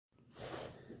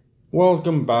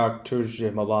Welcome back to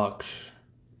Zimabox.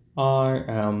 I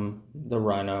am the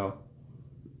Rhino.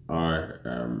 I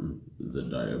am the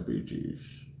diabetes.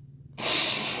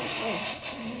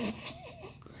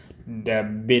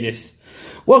 Diabetes.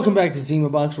 Welcome back to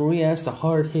Zimabox, where we ask the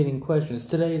hard-hitting questions.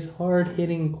 Today's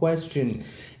hard-hitting question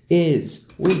is,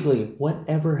 weekly,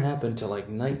 whatever happened to,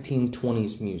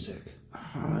 1920s music?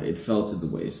 It fell to the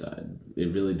wayside.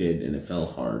 It really did, and it fell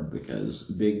hard because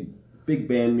big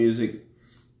band music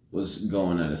was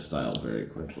going out of style very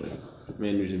quickly.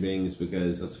 Main reason being is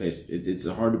because, let's face it, it's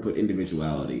hard to put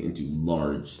individuality into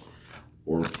large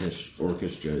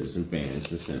orchestras and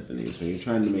bands and symphonies. When you're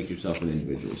trying to make yourself an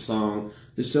individual song,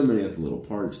 there's so many other little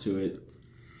parts to it.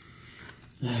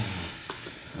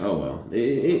 Oh well,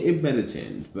 it met its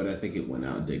end, but I think it went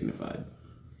out dignified.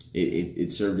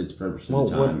 It served its purpose at the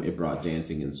time. It brought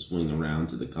dancing and swing around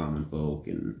to the common folk,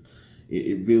 and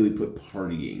it really put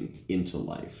partying into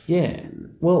life. Yeah.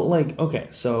 Well, okay,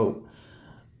 so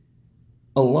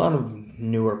a lot of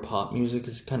newer pop music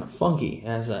is kind of funky. It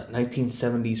has that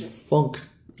 1970s funk.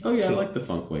 Oh yeah, I like the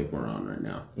funk wave we're on right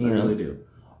now. I really do.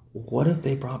 What if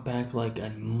they brought back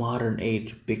a modern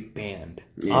age big band?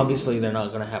 Yeah. Obviously, they're not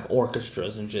going to have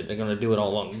orchestras and shit. They're going to do it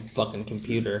all on fucking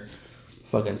computer,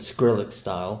 fucking Skrillex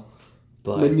style.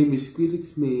 But my name is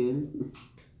Skrillex, man.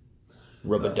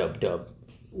 Rub-a-dub-dub.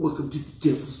 Welcome to the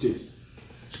Devil's Den.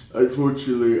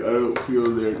 Unfortunately, I don't feel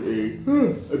that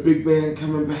a big band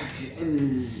coming back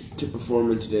to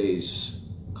perform in today's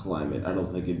climate. I don't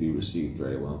think it'd be received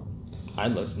very well.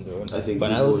 I'd listen to it,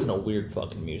 but I listen to weird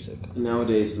fucking music.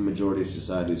 Nowadays, the majority of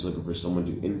society is looking for someone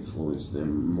to influence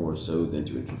them more so than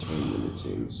to entertain them, it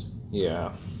seems.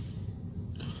 Yeah.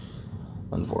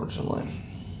 Unfortunately.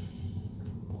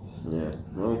 Yeah,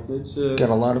 well, it's... Got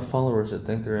a lot of followers that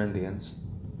think they're Indians.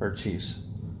 Or chiefs.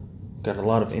 Got a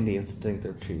lot of Indians that think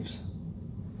they're chiefs.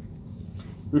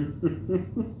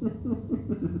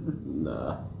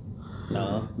 Nah.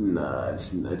 No? Nah,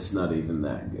 it's not even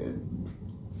that good.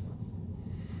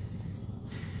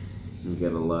 You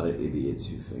got a lot of idiots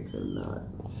who think they're not,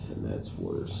 and that's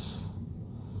worse.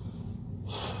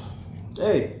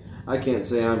 Hey, I can't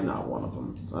say I'm not one of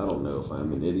them. I don't know if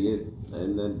I'm an idiot,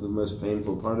 and then the most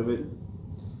painful part of it,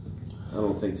 I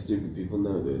don't think stupid people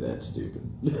know they're that stupid.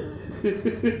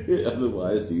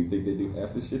 Otherwise, do you think they do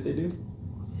half the shit they do?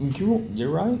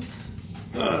 You're right.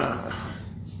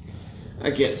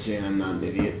 I can't say I'm not an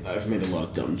idiot. I've made a lot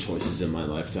of dumb choices in my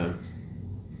lifetime.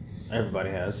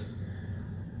 Everybody has.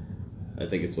 I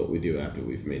think it's what we do after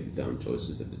we've made the dumb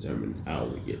choices that determine how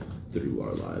we get through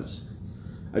our lives.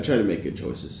 I try to make good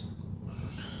choices.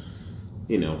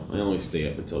 I only stay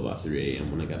up until about 3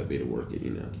 a.m. when I gotta be to work at,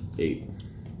 8.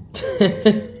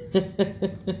 I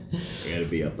gotta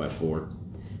be up by 4.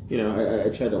 I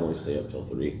try to only stay up till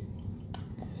 3.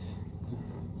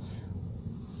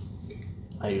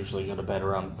 I usually go to bed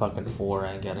around fucking 4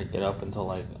 and I gotta get up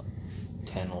until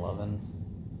 10, 11.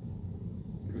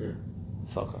 Yeah.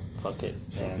 Fuck it,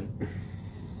 man.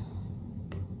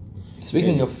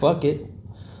 Speaking of fuck it,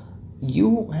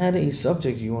 you had a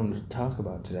subject you wanted to talk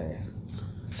about today.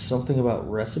 Something about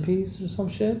recipes or some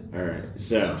shit? Alright,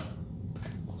 so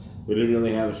we didn't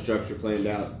really have a structure planned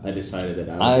out. I decided that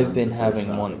I've been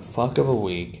having one fuck of a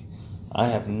week. I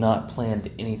have not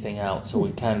planned anything out, so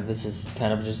this is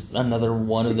kind of just another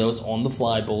one of those on the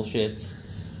fly bullshits.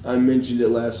 I mentioned it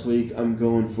last week. I'm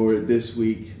going for it this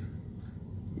week.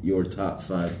 Your top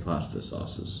 5 pasta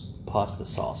sauces. Pasta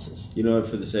sauces. You know what?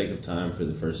 For the sake of time, for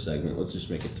the first segment, let's just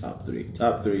make it top 3.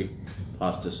 Top 3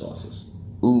 pasta sauces.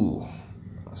 Ooh,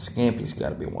 Scampi's got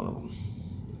to be one of them.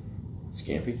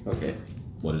 Scampi? Okay.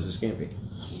 What is a scampi?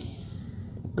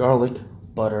 Garlic,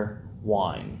 butter,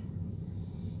 wine.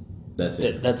 That's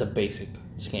it. That's a basic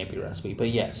scampi recipe, but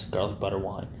yes, garlic, butter,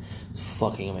 wine. It's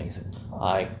fucking amazing.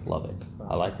 I love it.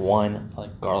 I like wine. I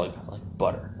like garlic. I like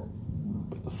butter.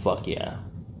 Fuck yeah.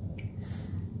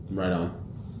 Right on.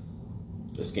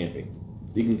 A scampi.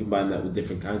 You can combine that with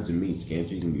different kinds of meats, can't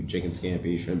you? You can do chicken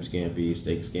scampi, shrimp scampi,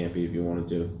 steak scampi if you wanted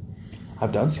to.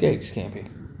 I've done steak scampi.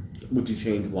 Would you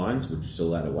change wines? Would you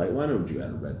still add a white wine, or would you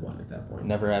add a red wine at that point?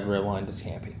 Never add red wine to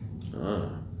scampi.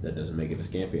 That doesn't make it a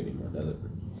scampi anymore, does it?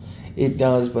 It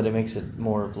does, but it makes it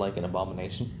more of an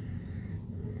abomination.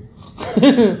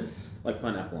 Like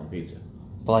pineapple on pizza.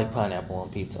 Like pineapple on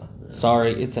pizza. Yeah.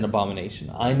 Sorry, it's an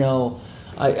abomination. I know.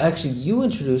 You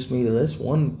introduced me to this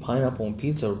one pineapple on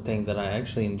pizza thing that I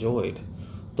actually enjoyed.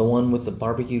 The one with the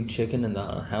barbecued chicken and the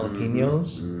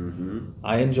jalapenos. Mm-hmm.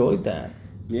 I enjoyed that.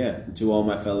 Yeah, to all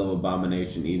my fellow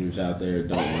abomination eaters out there,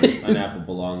 don't worry. Pineapple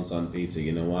belongs on pizza.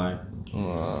 You know why?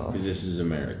 Because this is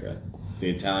America. If the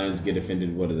Italians get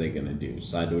offended, what are they going to do?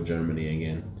 Side with Germany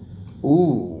again?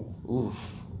 Ooh.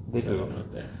 Oof. Big So, oof.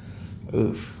 right there.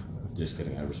 Oof. Just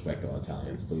kidding. I respect all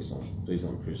Italians. Please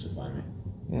don't crucify me.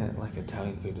 Yeah, like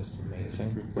Italian food is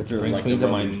amazing. Which Like brings the me to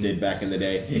my Romans did back in the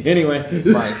day. Anyway.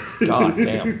 my god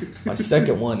damn. My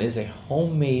second one is a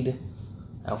homemade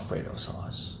Alfredo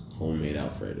sauce. Homemade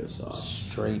Alfredo sauce.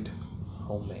 Straight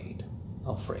homemade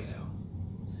Alfredo.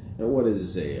 And what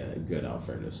is a good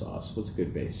Alfredo sauce? What's a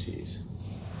good base cheese?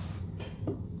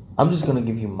 I'm just gonna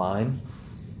give you mine.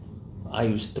 I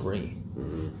use 3.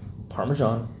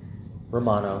 Parmesan,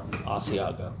 Romano,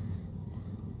 Asiago.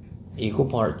 Equal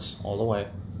parts all the way.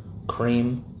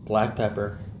 Cream, black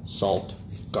pepper, salt,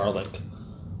 garlic.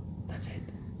 That's it.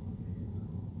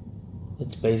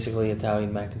 It's basically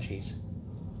Italian mac and cheese.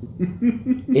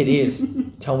 It is.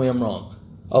 Tell me I'm wrong.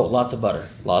 Oh, lots of butter.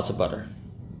 Lots of butter.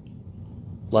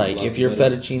 Like, if your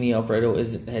fettuccine Alfredo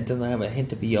it doesn't have a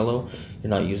hint of yellow, you're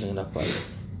not using enough butter.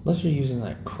 Unless you're using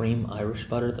that cream Irish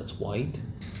butter that's white,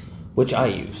 which I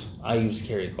use. I use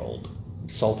Kerrygold.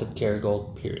 Salted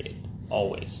Kerrygold, period.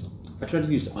 Always. I try to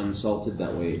use unsalted,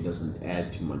 that way it doesn't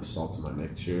add too much salt to my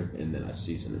mixture, and then I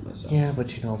season it myself. Yeah,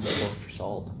 but you know, I'm going for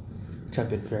salt, which I've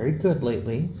been very good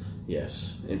lately.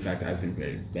 Yes. In fact, I've been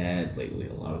very bad lately.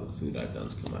 A lot of the food I've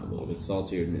done's come out a little bit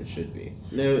saltier than it should be.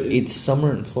 No, It's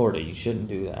summer in Florida. You shouldn't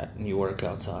do that, and you work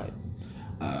outside.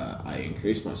 I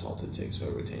increase my salt intake so I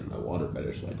retain my water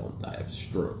better so I don't die of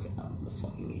stroke out in the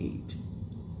fucking heat.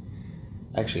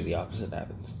 Actually, the opposite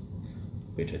happens.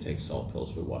 Bitch, I take salt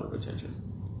pills for water retention.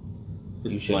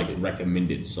 You should Like do.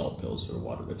 recommended salt pills for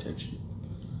water retention.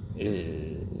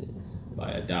 Uh,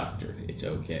 By a doctor. It's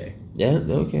okay. yeah,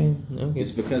 okay.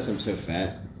 It's because I'm so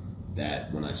fat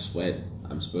that when I sweat,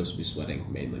 I'm supposed to be sweating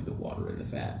mainly the water and the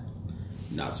fat.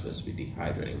 Not supposed to be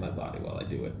dehydrating my body while I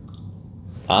do it.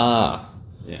 Ah.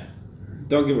 Yeah.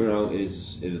 Don't get me wrong, it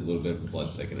is a little bit of a blood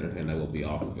thickener, and I will be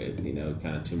off of it,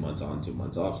 kind of 2 months on, 2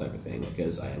 months off type of thing,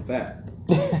 because I am fat.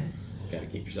 Gotta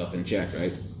keep yourself in check,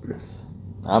 right?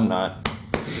 I'm not.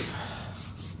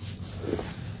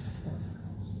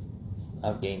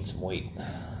 I've gained some weight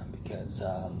because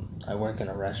I work in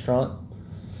a restaurant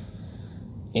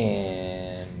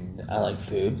and I like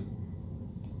food.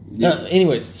 Yeah.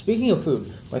 Anyways, speaking of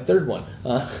food, my third one.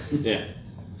 Yeah.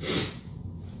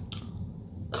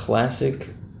 Classic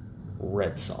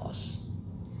red sauce.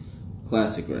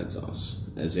 Classic red sauce.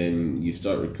 As in, you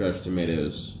start with crushed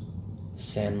tomatoes.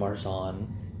 San Marzan.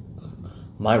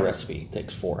 My recipe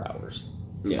takes 4 hours.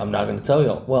 Yeah. I'm not going to tell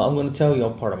you. Well, I'm going to tell you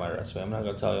part of my recipe. I'm not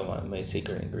going to tell you my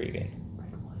secret ingredient.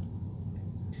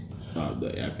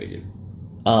 Yeah, I figured.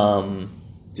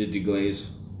 Did you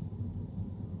glaze?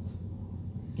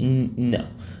 No.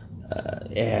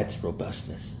 It adds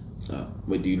robustness.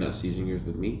 Wait, do you not season yours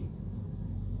with meat?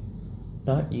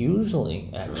 Not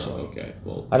usually, actually. Oh, okay.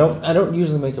 Well, I don't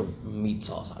usually make a meat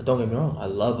sauce. Don't get me wrong. I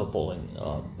love a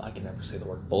I can never say the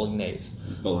word bolognese.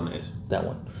 bolognese. That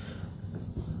one.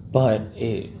 But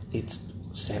it's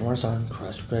San Marzan,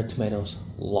 crushed red tomatoes,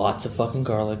 lots of fucking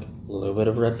garlic, a little bit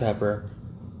of red pepper.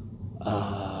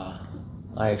 I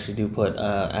actually do put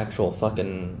actual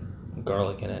fucking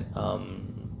garlic in it.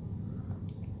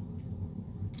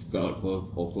 Garlic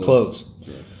clove, whole clove. Cloves.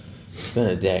 Yeah. It's been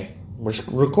a day. We're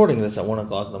recording this at 1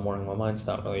 o'clock in the morning. My mind's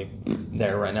not really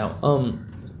there right now. A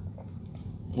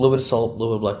little bit of salt, a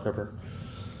little bit of black pepper.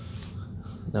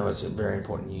 Now it's very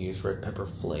important you use red pepper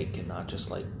flake and not just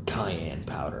like cayenne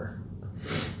powder,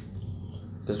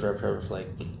 because red pepper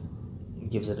flake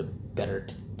gives it a better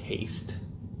taste.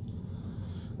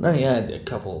 And I add a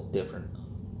couple different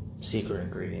secret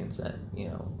ingredients that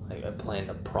I plan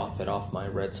to profit off my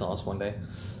red sauce one day.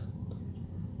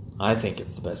 I think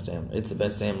it's the best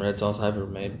damn red sauce I've ever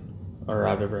made, or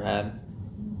I've ever had.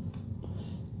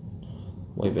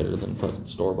 Way better than fucking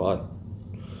store-bought.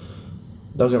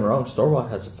 Don't get me wrong, store-bought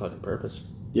has a fucking purpose.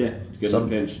 Yeah, it's good in a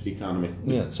pinch, economy.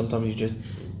 Yeah, sometimes you just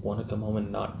want to come home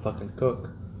and not fucking cook.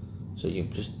 So you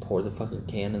just pour the fucking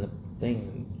can in the thing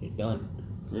and you're done.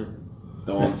 Yeah.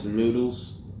 Throw on some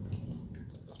noodles.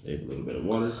 Save a little bit of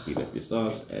water. Heat up your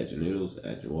sauce. Add your noodles.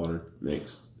 Add your water.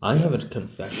 Mix. I have a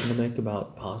confession to make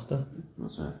about pasta.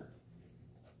 What's that?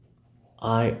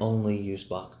 I only use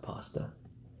box pasta.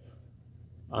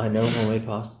 I know homemade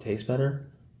pasta tastes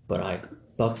better, but I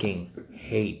fucking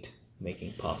hate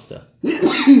making pasta.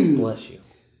 Bless you.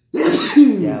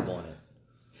 Dab on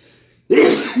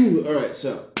it. Alright,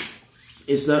 so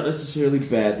it's not necessarily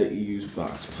bad that you use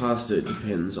box pasta. It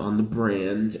depends on the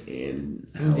brand and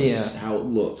how it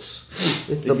looks.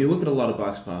 If you look at a lot of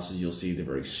box pastas, you'll see they're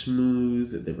very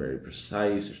smooth, they're very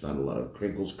precise. There's not a lot of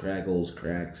crinkles, crackles,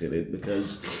 cracks in it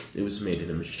because it was made in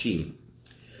a machine.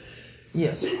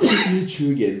 Yes.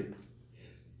 True again.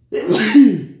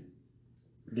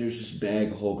 There's this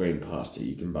bag whole grain pasta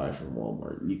you can buy from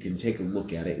Walmart. You can take a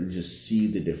look at it and just see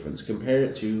the difference. Compare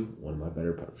it to one of my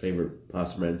favorite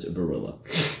pasta brands, Barilla.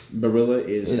 Barilla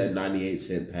is that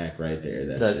 98-cent pack right there.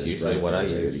 That's usually right what I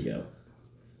ready use. to go.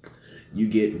 You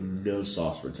get no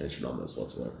sauce retention on those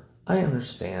whatsoever. I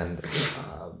understand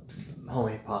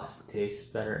homemade pasta tastes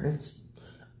better, and it's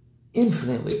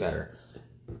infinitely better.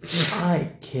 I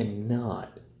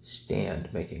cannot stand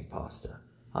making pasta.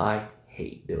 I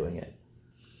hate doing it.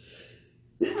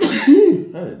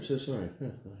 I'm so sorry.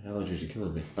 My allergies are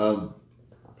killing me. I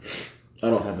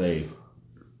don't have a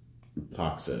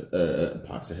pasta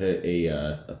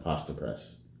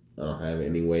press. I don't have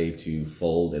any way to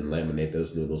fold and laminate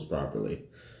those noodles properly.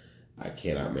 I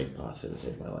cannot make pasta to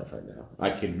save my life right now. I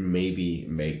could maybe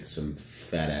make some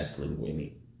fat ass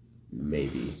linguine,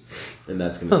 maybe, and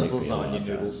that's gonna take me a lot of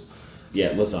time. Noodles.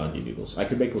 Yeah, lasagna noodles. I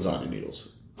could make lasagna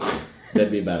noodles.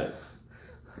 That'd be about it,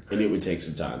 and it would take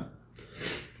some time.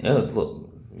 Yeah, look,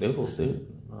 noodles, dude.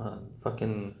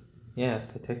 They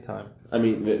take time. I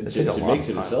mean, to make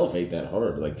it itself ain't that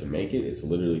hard. Like, to make it, it's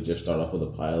literally just start off with a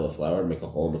pile of flour, make a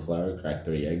hole in the flour, crack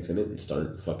 3 eggs in it, and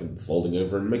start fucking folding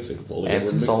over and mixing. Add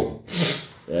some salt.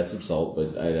 Add some salt,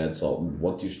 but I'd add salt. And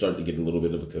once you start to get a little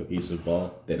bit of a cohesive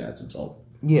ball, then add some salt.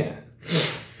 Yeah.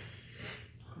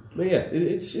 But yeah,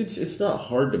 it's not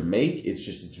hard to make. It's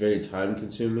just it's very time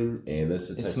consuming, and that's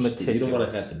the type of stuff you don't want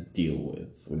to have to deal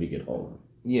with when you get home.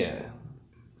 Yeah.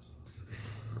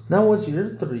 Now, what's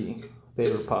your 3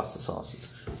 favorite pasta sauces?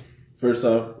 First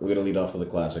off, we're gonna lead off with a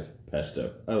classic,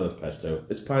 pesto. I love pesto.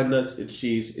 It's pine nuts, it's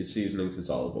cheese, it's seasonings, it's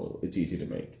olive oil. It's easy to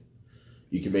make.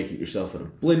 You can make it yourself in a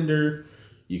blender.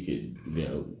 You could,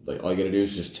 all you gotta do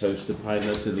is just toast the pine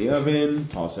nuts in the oven,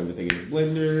 toss everything in the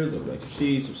blender, a little extra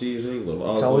cheese, some seasoning, a little olive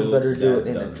oil. It's always better to do it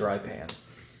in a dry pan.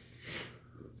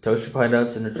 Toast your pine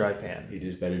nuts in a dry pan. It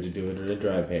is better to do it in a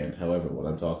dry pan. However, when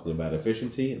I'm talking about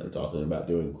efficiency and I'm talking about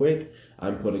doing quick,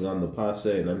 I'm putting on the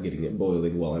pasta and I'm getting it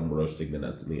boiling while I'm roasting the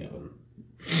nuts in the oven.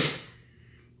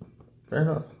 Fair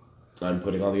enough. I'm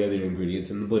putting all the other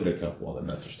ingredients in the blender cup while the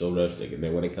nuts are still roasting. And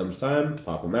then when it comes time,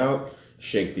 pop them out,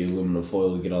 shake the aluminum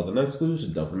foil to get all the nuts loose,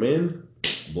 dump them in,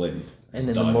 blend. And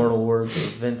in the mortal words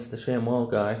of Vince the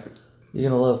ShamWow guy, you're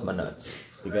going to love my nuts.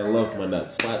 You're going to love my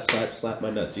nuts. Slap, slap, slap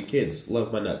my nuts. You kids,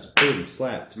 love my nuts. Boom,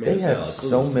 slap, tomato salad. They have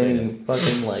so many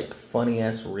fucking,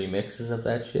 funny-ass remixes of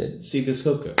that shit. See this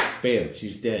hooker. Bam,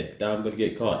 she's dead. Now I'm going to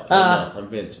get caught. Oh, no, I'm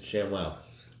Vince, ShamWow.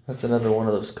 That's another one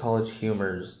of those college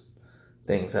humors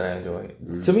things that I enjoy.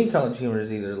 To me, college humor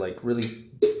is either, really,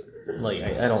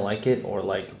 I don't like it, or,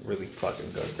 really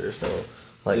fucking good. There's no,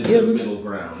 There's no middle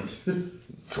ground.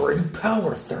 Drink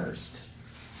Power Thirst.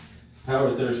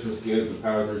 Power Thirst was good, but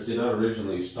Power Thirst did not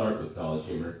originally start with college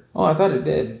humor. Oh, I thought it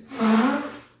did.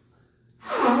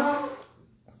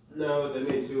 No, they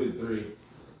made 2 and 3.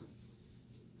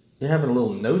 You're having a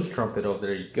little nose trumpet over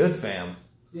there. You good, fam?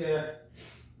 Yeah.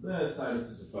 It's time to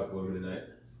fuck over tonight.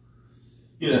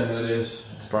 You know how it is.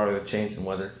 It's probably the change in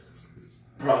weather.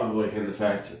 Probably, and the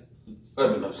fact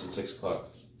I've been up since 6 o'clock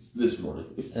this morning.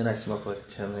 And I smoke like a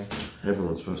chimney.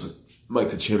 Everyone's supposed to like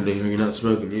the chimney, or you're not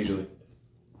smoking usually.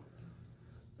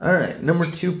 Alright, number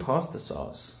 2, pasta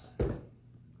sauce.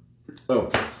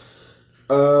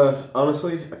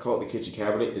 Honestly, I call it the kitchen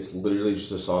cabinet. It's literally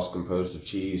just a sauce composed of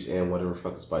cheese and whatever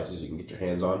fucking spices you can get your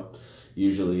hands on.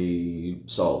 Usually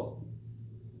salt,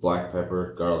 black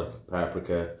pepper, garlic,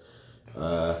 paprika.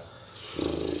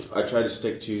 I try to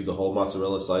stick to the whole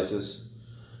mozzarella slices,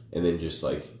 and then just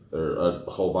a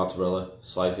whole mozzarella,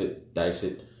 slice it, dice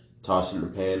it, toss it in the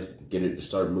pan, get it to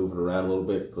start moving around a little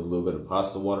bit, put a little bit of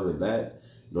pasta water in that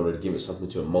in order to give it something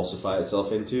to emulsify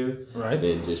itself into. Right.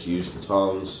 Then just use the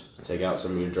tongs, take out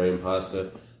some of your drained pasta,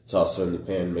 toss it in the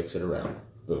pan, mix it around.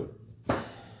 Boom.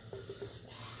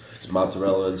 It's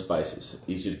mozzarella and spices.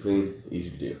 Easy to clean, easy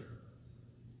to do.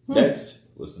 Next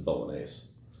was the bolognese.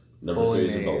 Number 3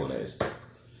 is the bolognese.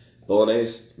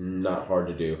 Bolognese, not hard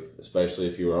to do, especially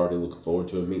if you're already looking forward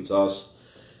to a meat sauce.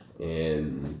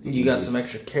 And you got some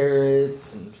extra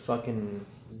carrots and fucking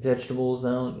vegetables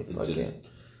down. Just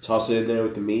toss it in there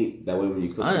with the meat. That way when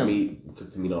you cook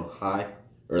the meat on high,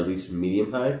 or at least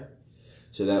medium high.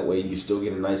 So that way you still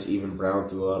get a nice even brown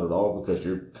throughout it all because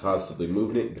you're constantly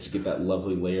moving it, but you get that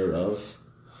lovely layer of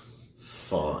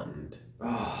fond.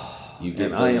 I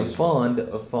am fond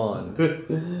of fond.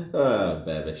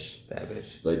 Babish.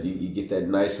 But you get that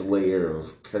nice layer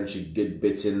of crunchy good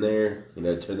bits in there.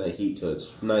 Turn that heat till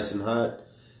it's nice and hot.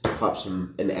 Pop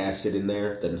an acid in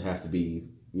there. Doesn't have to be,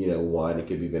 wine. It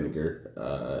could be vinegar.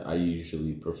 I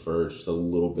usually prefer just a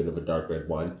little bit of a dark red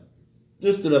wine.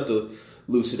 Just enough to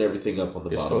loosen everything up on the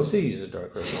bottom. You're supposed to use a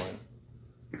dark red wine.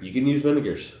 You can use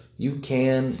vinegars. You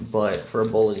can, but for a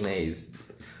bolognese,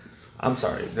 I'm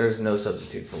sorry, there's no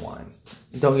substitute for wine.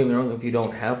 Don't get me wrong, if you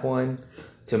don't have wine,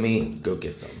 to me, go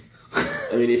get some.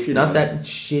 I mean, if you're Not that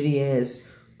shitty ass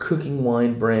cooking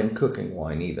wine brand cooking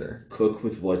wine either. cook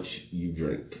with what you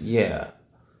drink. Yeah.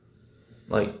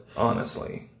 Like,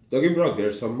 honestly. Don't get me wrong, there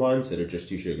are some wines that are just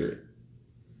too sugary.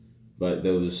 But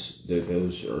those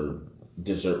are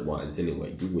dessert wines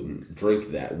anyway. You wouldn't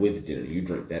drink that with dinner. You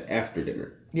drink that after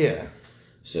dinner. Yeah.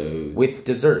 So With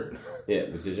dessert. yeah,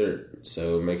 with dessert.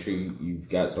 So make sure you've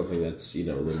got something that's, a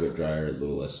little bit drier, a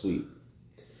little less sweet.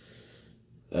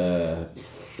 I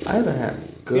haven't had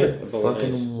good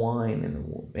fucking nice. wine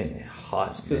in a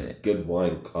hot minute. Good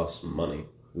wine costs money.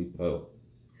 We po.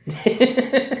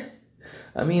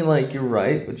 I mean, like, you're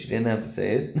right, but you didn't have to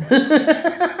say it.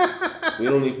 We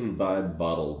don't even buy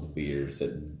bottled beers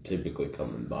that typically come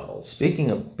in bottles. Speaking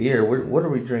of beer, what are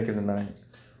we drinking tonight?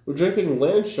 We're drinking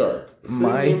Landshark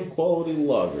premium quality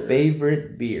lager.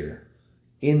 Favorite beer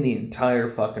in the entire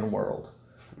fucking world.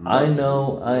 I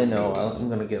know. I'm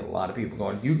gonna get a lot of people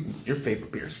going. Your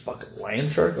favorite beer is fucking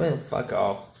Landshark, man. Fuck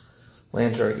off,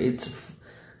 Landshark.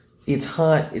 It's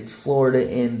hot. It's Florida,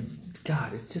 and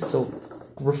God, it's just so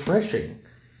refreshing.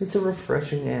 It's a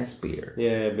refreshing ass beer.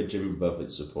 Yeah, but Jimmy Buffett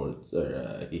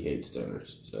he hates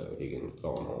stoners, so he can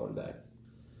call on one day.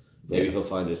 Maybe he'll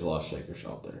find his lost shaker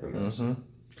shop there. Who knows? Mm-hmm.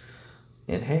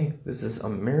 And hey, this is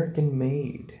American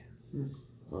made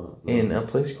in a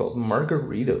place called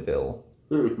Margaritaville.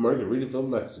 Margaritaville,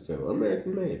 Mexico.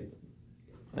 American made.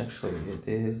 Actually, it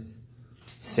is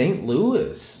St.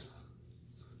 Louis.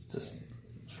 It's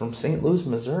from St. Louis,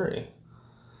 Missouri.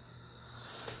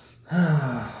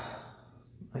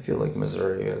 I feel like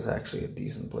Missouri is actually a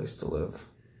decent place to live.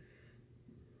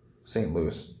 St.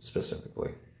 Louis,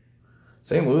 specifically.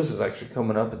 St. Louis is actually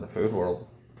coming up in the food world.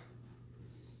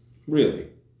 Really?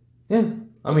 Yeah.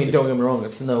 I mean, don't get me wrong,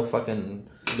 it's no fucking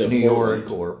New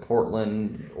York or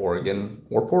Portland, Oregon,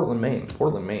 or Portland, Maine.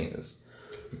 Portland, Maine is...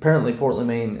 Apparently, Portland,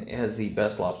 Maine has the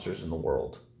best lobsters in the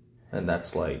world. And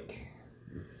that's like...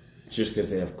 It's just because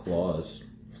they have claws.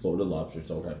 Florida lobsters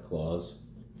don't have claws.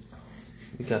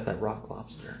 We got that rock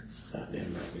lobster. Oh,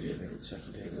 damn right, we did. I think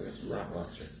second day we got some rock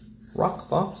lobster. Rock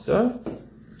lobster?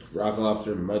 Rock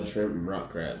lobster, mud shrimp, and rock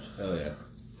crabs. Hell yeah.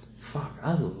 Fuck,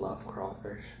 I love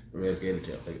crawfish. We have gator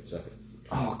tail. Take it second.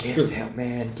 Oh, gator tail,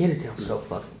 man. Gator tail's so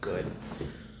fucking good.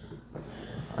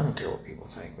 I don't care what people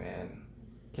think, man.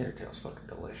 Gator tail's fucking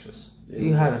delicious. If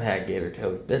you haven't had gator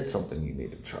tail, that's something you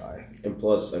need to try. And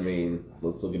plus, I mean,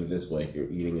 let's look at it this way. You're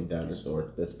eating a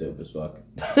dinosaur. That's dope as fuck.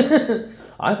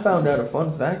 I found out a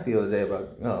fun fact the other day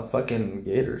about fucking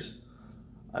gators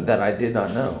that I did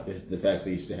not know. Is the fact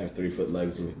they used to have 3-foot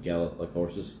legs and could gallop like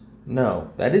horses.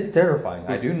 No, that is terrifying.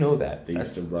 I do know that. They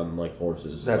used to run like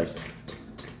horses. That's...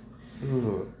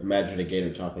 Imagine a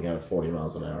gator topping out at 40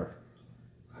 miles an hour.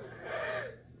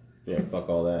 Yeah, fuck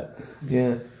all that.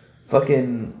 Yeah.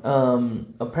 Fucking,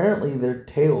 apparently their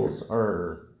tails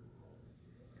are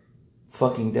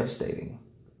fucking devastating.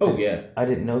 Oh, yeah. I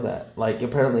didn't know that. Like,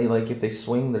 apparently, like, if they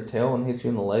swing their tail and hit you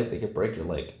in the leg, they could break your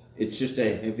leg. It's just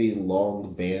a heavy,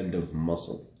 long band of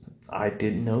muscle. I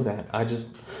didn't know that.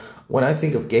 When I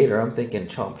think of gator, I'm thinking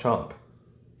chomp chomp.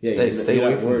 Yeah, stay you're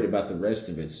away not from worried about the rest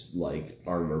of its, like,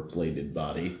 armor-plated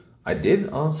body. I did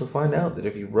also find out that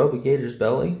if you rub a gator's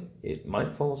belly, it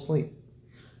might fall asleep.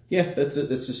 Yeah, that's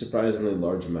a surprisingly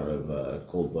large amount of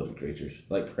cold-blooded creatures.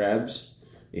 Like crabs,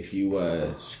 if you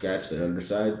scratch their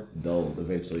underside, they'll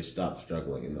eventually stop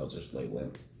struggling and they'll just lay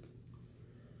limp.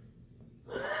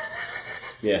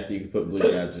 Yeah, you can put blue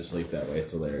crabs to sleep that way.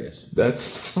 It's hilarious.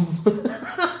 That's...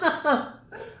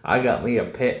 I got me a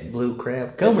pet blue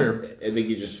crab. Come here. And then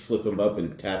you just flip them up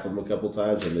and tap them a couple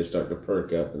times and they start to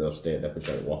perk up and they'll stand up and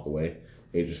try to walk away.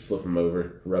 And you just flip them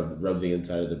over, rub the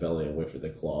inside of the belly and wait for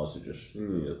the claws to just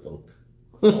thunk.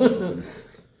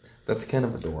 That's kind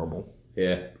of adorable.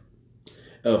 Yeah.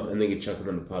 Oh, and then you chuck them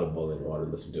in a pot of boiling water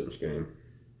and listen to them scream.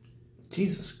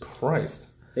 Jesus Christ.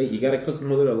 Hey, you gotta cook them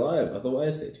while they're alive,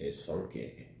 otherwise they taste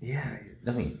funky. Yeah,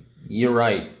 I mean, you're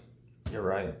right. You're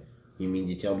right. You mean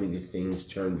to tell me the thing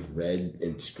turns red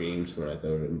and screams when I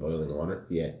throw it in boiling water?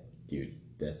 Yeah, dude,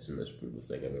 that's the most brutal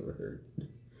thing I've ever heard.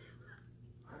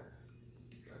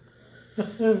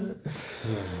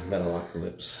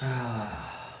 Metalocalypse.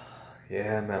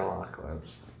 Yeah,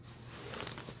 Metalocalypse.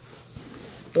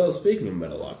 Well, speaking of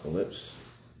Metalocalypse,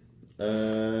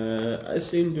 I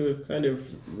seem to have kind of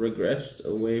regressed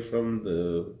away from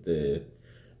the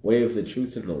way of the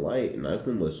truth and the light, and I've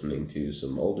been listening to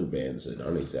some older bands that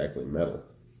aren't exactly metal.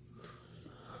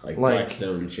 Like Like-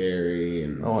 Blackstone Cherry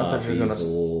and Oh, I thought you were gonna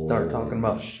Poppy start talking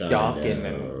about Shinedown. Dokken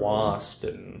and Wasp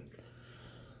and.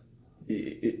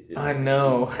 I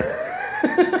know.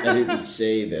 I didn't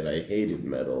say that I hated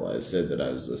metal. I said that I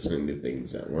was listening to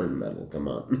things that weren't metal. Come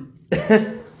on.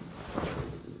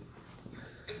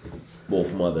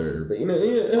 Wolf Mother, but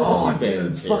Oh, dude,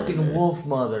 bands here and fucking there. Wolf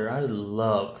Mother. I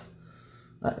love.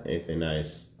 Anything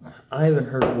nice? I haven't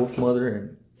heard Wolf Mother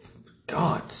in.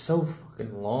 God, so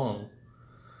fucking long.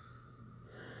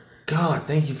 God,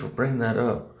 thank you for bringing that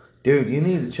up. Dude, you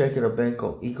need to check out a band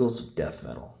called Eagles of Death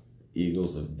Metal.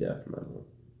 Eagles of Death Metal.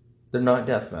 They're not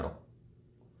death metal.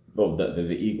 Well, they're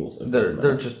the Eagles of They're Death Metal.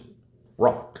 they're just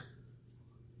rock.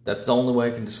 That's the only way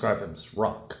I can describe them as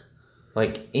rock.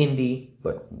 Like indie,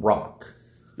 but rock.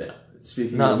 Yeah.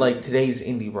 Speaking Not of, like today's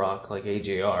indie rock, like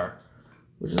AJR,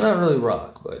 which is not really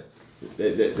rock, but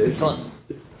it's not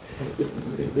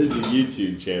There's a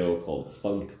YouTube channel called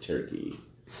Funk Turkey.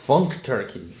 Funk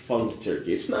Turkey. Funk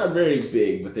Turkey. It's not very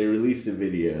big, but they released a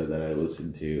video that I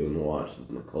listened to and watched with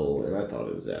Nicole, and I thought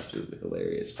it was absolutely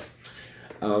hilarious.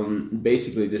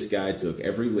 Basically, this guy took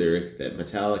every lyric that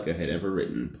Metallica had ever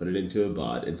written, put it into a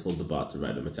bot, and told the bot to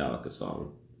write a Metallica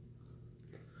song.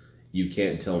 You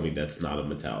can't tell me that's not a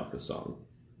Metallica song.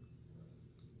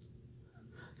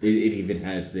 It even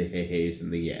has the hey-heys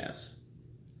and the yes.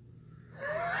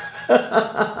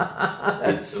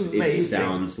 That's It amazing.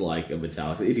 sounds like a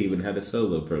Metallica. It even had a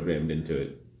solo programmed into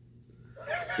it.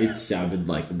 It sounded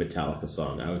like a Metallica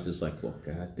song. I was just like, well,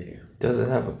 goddamn. Does it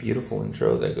have a beautiful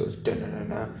intro that goes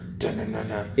da-na-na-na,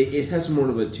 da-na-na-na? It has more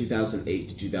of a 2008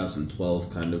 to 2012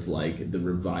 kind of like the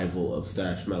revival of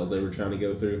thrash metal they were trying to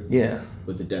go through Yeah.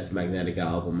 with the Death Magnetic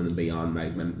album and the Beyond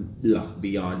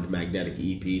Magnetic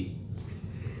E EP.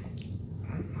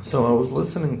 So I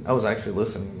was actually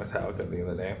listening to Metallica the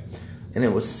other day, and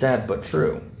it was sad but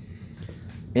true.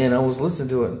 And I was listening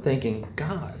to it and thinking,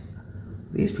 God,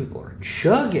 these people are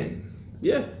chugging.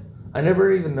 Yeah. I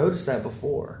never even noticed that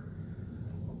before.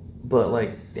 But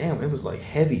like, damn, it was like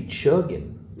heavy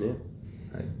chugging. Yeah.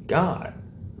 Like, God.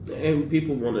 And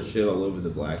people want to shit all over the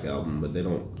Black Album, but they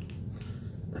don't.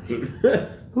 I mean,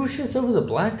 Who shits over the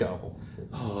Black Album?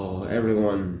 oh,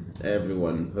 everyone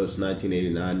post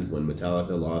 1989 when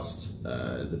Metallica lost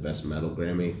the Best Metal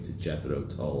Grammy to Jethro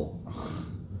Tull.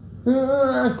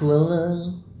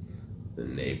 Aqualung. The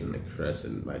knave and the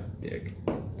crescent, my dick.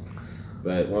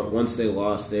 But once they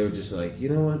lost, they were just like, you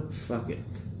know what? Fuck it.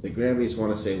 The Grammys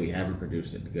want to say we haven't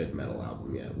produced a good metal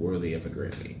album yet, worthy of a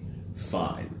Grammy.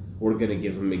 Fine. We're going to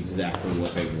give them exactly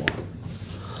what they want.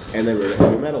 And they wrote a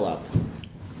heavy metal album.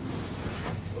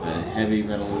 Heavy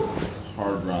metal,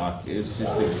 hard rock. It's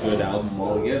just a good album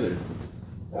altogether.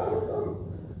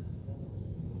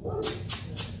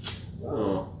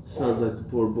 Oh, sounds like the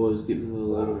poor boy's getting a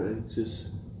little anxious.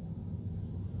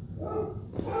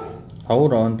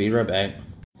 Hold on, be right back.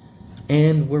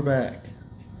 And we're back.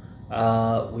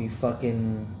 We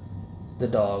fucking the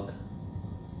dog.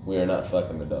 We are not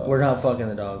fucking the dog. We're not fucking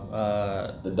the dog.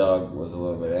 The dog was a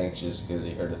little bit anxious because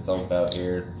he heard a thump out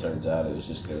here. Turns out it was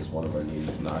just because one of our knees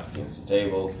was knocked against the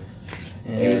table.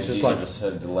 And he was just like,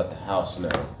 decided to let the house know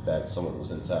that someone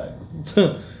was inside.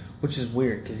 which is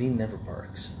weird because he never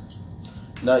barks.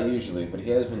 Not usually, but he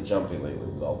has been jumpy lately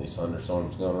with all these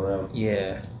thunderstorms going around.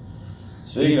 Yeah.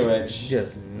 Speaking of He which,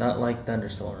 does not like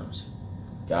thunderstorms.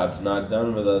 God's not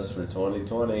done with us for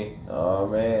 2020. Oh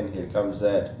man, here comes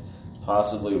that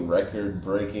possibly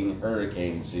record-breaking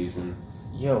hurricane season.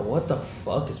 Yo, what the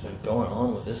fuck has been going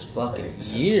on with this fucking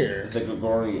year? The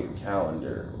Gregorian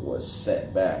calendar was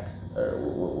set back, or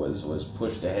was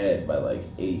pushed ahead by like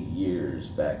 8 years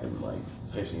back in like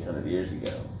 1,500 years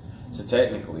ago. So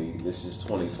technically, this is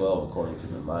 2012 according to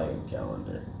the Mayan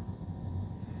calendar.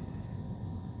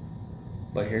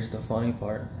 But here's the funny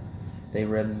part. They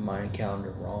read my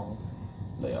calendar wrong.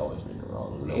 They always read it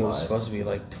wrong. You know It was why? supposed to be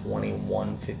like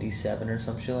 2157 or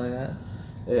some shit like that.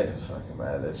 Yeah, it's fucking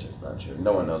bad. That's just not true.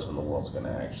 No one knows when the world's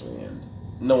gonna actually end.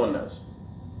 No one knows.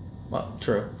 Well,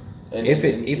 true. And If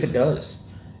it does.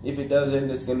 If it does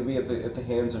end, it's going to be at the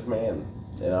hands of man.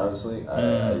 And honestly,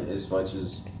 I as much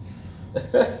as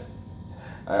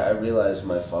I realize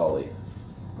my folly,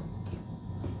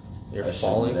 You're I should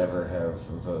falling. never have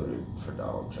voted for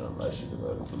Donald Trump. I should have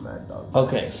voted for Mad Dog.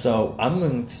 Okay, so I'm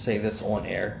going to say this on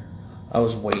air. I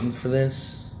was waiting for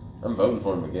this. I'm voting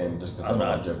for him again just because I I'm don't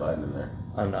not. want Joe Biden in there.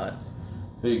 I'm not.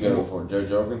 Who are you going for? Joe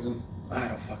Jorgensen? I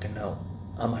don't fucking know.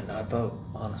 I might not vote,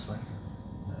 honestly.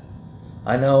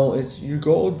 I know it's your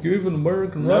God-given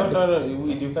American right. No.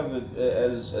 We do have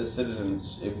as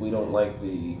citizens. If we don't like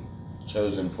the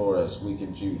chosen for us, we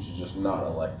can choose to just not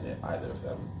elect it, either of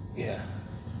them. Yeah.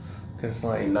 Because,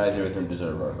 like, And neither of them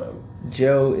deserve our vote.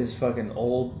 Joe is fucking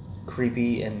old,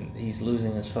 creepy, and he's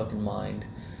losing his fucking mind.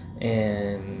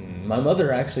 And my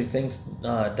mother actually thinks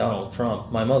Donald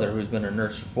Trump, my mother, who's been a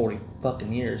nurse for 40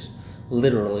 fucking years,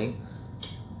 literally,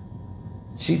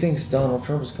 she thinks Donald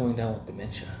Trump is coming down with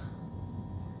dementia.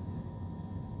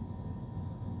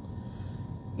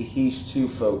 He's too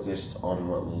focused on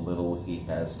what little he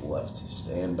has left to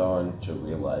stand on to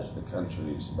realize the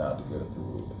country is about to go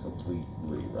through a complete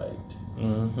rewrite.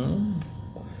 Mm-hmm.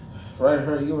 Right,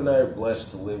 her, you and I are blessed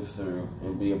to live through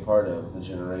and be a part of the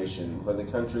generation where the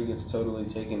country gets totally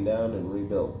taken down and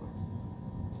rebuilt.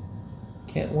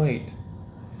 Can't wait.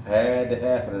 Had to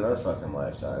happen in our fucking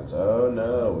lifetimes. Oh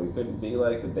no, we couldn't be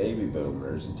like the baby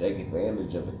boomers and take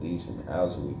advantage of a decent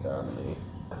housing economy.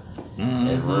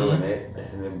 And ruin it,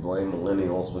 and then blame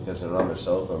millennials because they're on their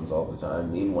cell phones all the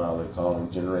time. Meanwhile, they're calling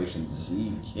Generation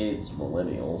Z kids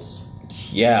millennials.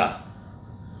 Yeah.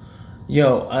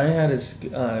 Yo, I had this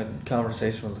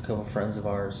conversation with a couple friends of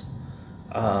ours,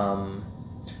 and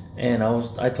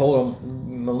I told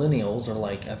them millennials are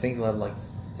like, I think they're like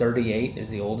 38 is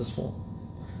the oldest one,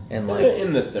 and like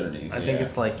in the 30s. I think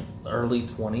it's like early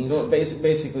 20s. So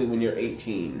basically, when you're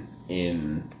 18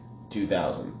 in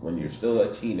 2000, when you're still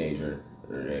a teenager,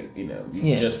 or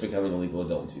you're just becoming a legal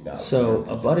adult in 2000. So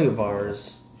a buddy of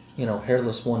ours,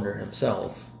 Hairless Wonder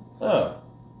himself. Oh.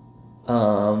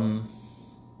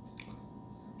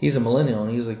 He's a millennial,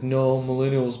 and he's like, no,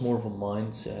 millennial's more of a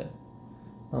mindset.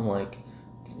 I'm like,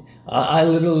 I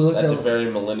literally looked at him. That's a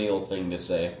very millennial thing to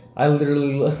say.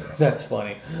 That's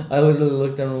funny. I literally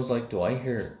looked at him and was like, do I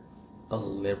hear a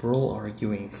liberal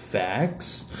arguing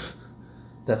facts?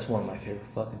 That's one of my favorite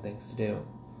fucking things to do.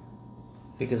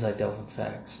 Because I delve in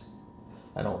facts.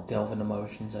 I don't delve in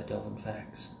emotions, I delve in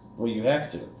facts. Well, you have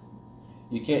to.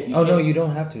 You can't. No, you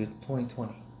don't have to. It's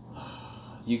 2020.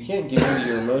 You can't give into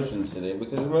your emotions today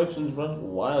because emotions run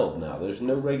wild now. There's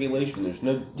no regulation. There's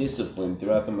no discipline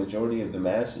throughout the majority of the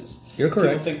masses. You're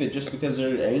correct. People think that just because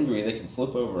they're angry, they can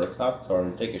flip over a cop car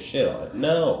and take a shit on it.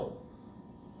 No.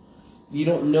 You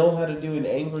don't know how to do an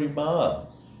angry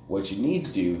mob. What you need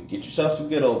to do, get yourself some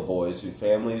good old boys whose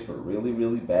families were really,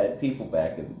 really bad people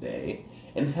back in the day,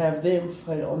 and have them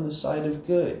fight on the side of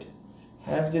good.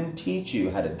 Have them teach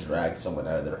you how to drag someone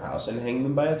out of their house and hang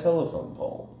them by a telephone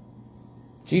pole.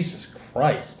 Jesus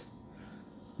Christ.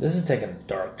 This is taking a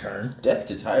dark turn. Death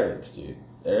to tyrants, dude.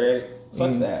 Alright?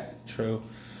 Fuck that. True.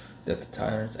 Death to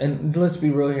tyrants. And let's be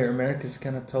real here. America's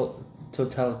kind of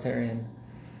totalitarian.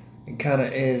 It kind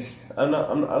of is. I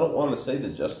don't want to say the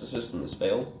justice system has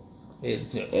failed.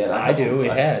 I do.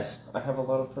 It has. I have a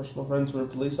lot of personal friends who are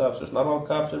police officers. Not all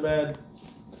cops are bad.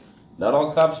 Not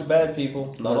all cops are bad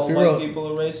people. Not all white people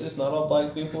are racist. Not all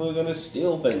black people are going to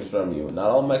steal things from you. Not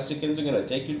all Mexicans are going to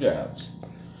take your jobs.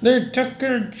 They took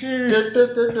their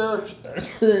jobs.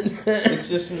 It's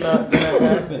just not going to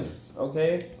happen.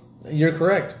 Okay? You're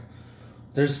correct.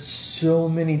 There's so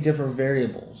many different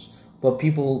variables. But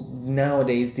people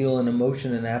nowadays deal in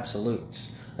emotion and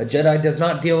absolutes. A Jedi does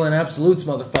not deal in absolutes,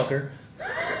 motherfucker.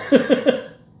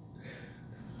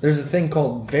 There's a thing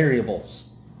called variables.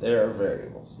 There are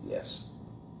variables, yes.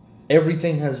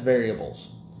 Everything has variables.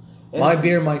 And my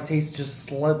beer might taste just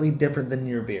slightly different than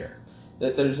your beer.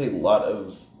 There's a lot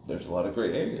of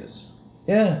gray areas.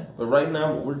 Yeah. But right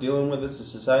now, what we're dealing with as a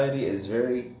society is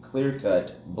very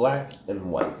clear-cut, black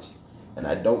and white. And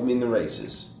I don't mean the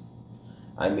races.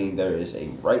 I mean, there is a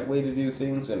right way to do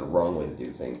things and a wrong way to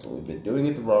do things. And we've been doing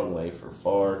it the wrong way for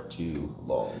far too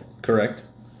long. Correct.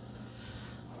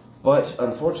 But,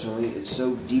 unfortunately, it's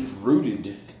so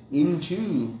deep-rooted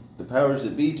into the powers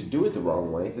that be to do it the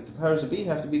wrong way that the powers that be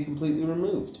have to be completely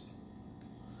removed.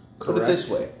 Correct. Put it this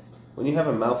way. When you have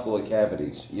a mouthful of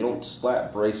cavities, you don't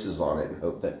slap braces on it and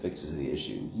hope that fixes the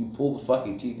issue. You pull the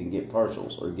fucking teeth and get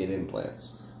partials or get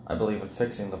implants. I believe in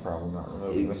fixing the problem, not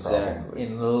removing the Exactly.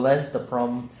 problem. Unless the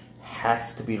problem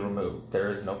has to be removed, there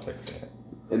is no fixing it.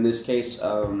 In this case,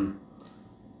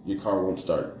 your car won't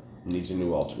start. It needs a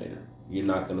new alternator. You're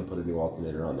not going to put a new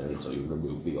alternator on there until you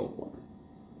remove the old one.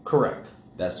 Correct.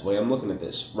 That's the way I'm looking at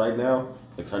this. Right now,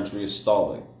 the country is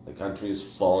stalling. The country is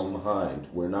falling behind.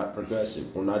 We're not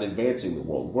progressive. We're not advancing the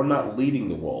world. We're not leading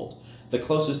the world. The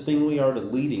closest thing we are to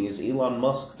leading is Elon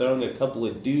Musk throwing a couple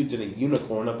of dudes and a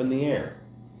unicorn up in the air.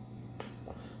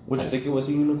 I think it was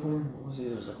a unicorn. What was it?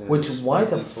 It was like why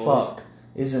the fuck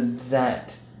isn't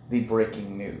that the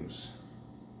breaking news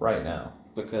right now?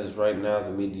 Because right now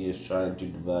the media is trying to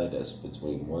divide us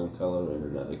between one color and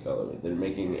another color. They're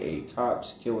making a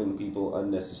cops killing people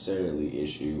unnecessarily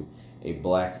issue a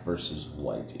black versus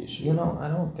white issue. I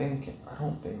don't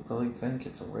really think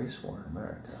it's a race war in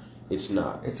America. It's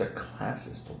not. It's a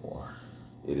classist war.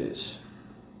 It is.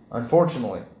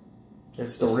 Unfortunately.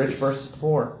 It's the rich versus the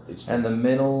poor. And the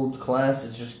middle class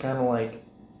is just kind of like,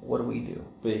 what do we do?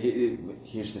 But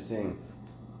here's the thing.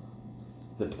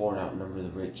 The poor outnumber the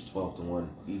rich 12-1.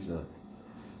 Easily.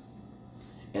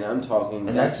 And I'm talking,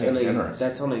 and that's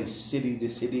on a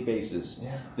city-to-city basis.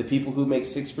 Yeah. The people who make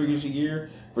 6 figures a year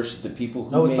versus the people who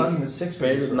make... No, it's not even 6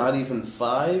 figures. Not even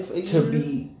 5 a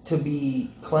year? To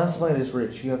be classified as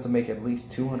rich, you have to make at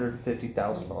least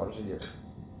 $250,000 a year.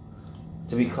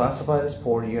 To be classified as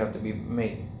poor, you have to be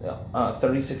made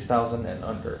 $36,000 and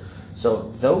under. So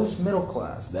those middle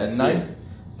class, the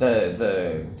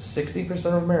 60%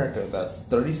 of America, that's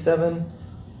 $37,000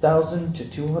 to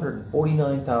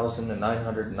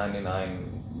 $249,999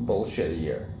 bullshit a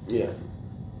year. Yeah.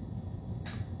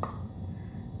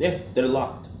 Yeah, they're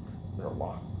locked. They're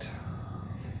locked.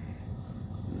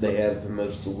 They have the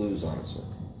most to lose, honestly.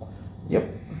 Yep.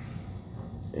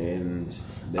 And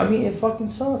I mean, it fucking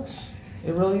sucks.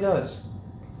 It really does.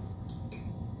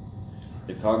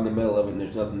 They're caught in the middle of it, and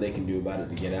there's nothing they can do about it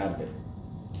to get out of it.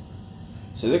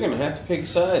 So they're going to have to pick a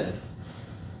side.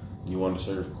 You want to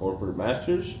serve corporate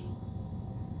masters?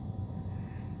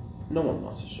 No one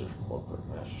wants to serve corporate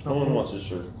masters. No one wants to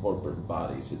serve corporate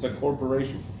bodies. It's a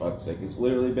corporation, for fuck's sake. It's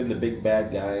literally been the big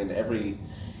bad guy in every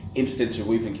instance where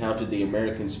we've encountered the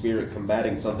American spirit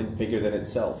combating something bigger than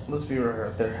itself. Let's be real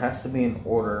here. There has to be an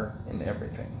order in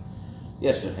everything.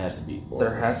 Yes, there has to be order.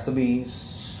 There has to be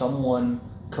someone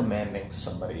commanding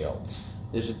somebody else.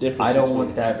 There's a difference. I don't between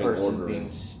want that having person order being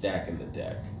and stacking the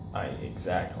deck.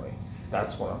 Exactly.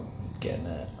 That's what I'm getting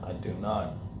at. I do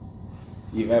not.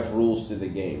 You have rules to the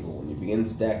game, but when you begin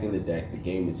stacking the deck, the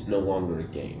game is no longer a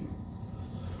game.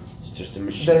 It's just a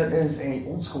machine. There is a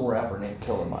old school rapper named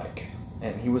Killer Mike,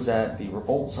 and he was at the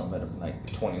Revolt Summit of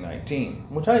 2019,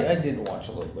 which I did watch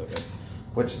a little bit of it.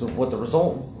 What the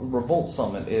Revolt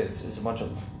Summit is a bunch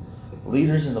of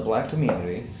leaders in the black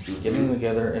community getting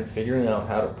together and figuring out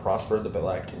how to prosper the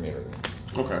black community.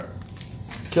 Okay.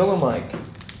 Killer Mike,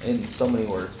 in so many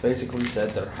words, basically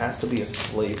said there has to be a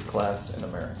slave class in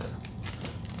America.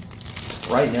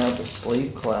 Right now, the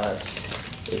slave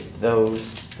class is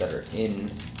those that are in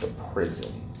the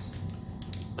prisons.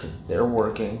 Because they're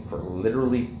working for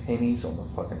literally pennies on the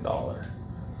fucking dollar.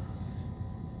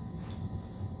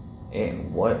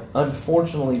 And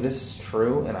unfortunately, this is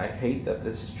true, and I hate that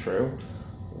this is true.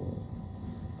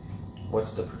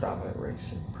 What's the predominant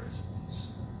race in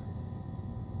prisons?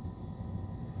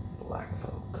 Black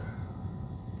folk.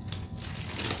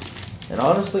 And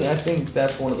honestly, I think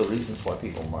that's one of the reasons why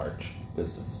people march.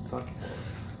 Because it's fucking...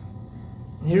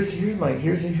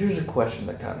 Here's a question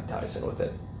that kind of ties in with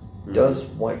it. Mm-hmm. Does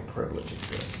white privilege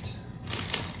exist?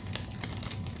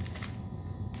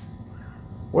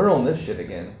 We're on this shit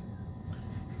again.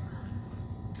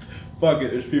 Fuck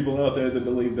it, there's people out there that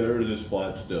believe the earth is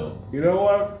flat still. You know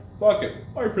what? Fuck it.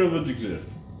 White privilege exists.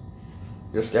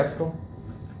 You're skeptical?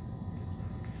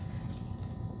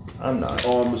 I'm not.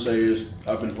 All I'm going to say is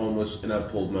I've been homeless and I've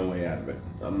pulled my way out of it.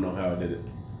 I don't know how I did it.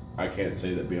 I can't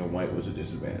say that being white was a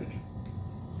disadvantage.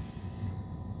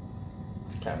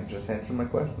 Kind of just answered my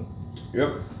question.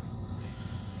 Yep.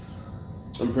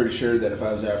 I'm pretty sure that if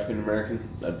I was African American,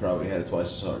 I'd probably had it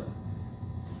twice as hard.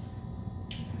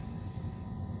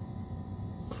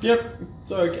 Yep.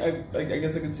 So I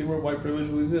guess I can see where white privilege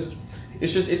will exist.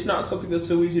 It's not something that's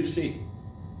so easy to see.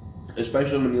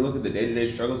 Especially when you look at the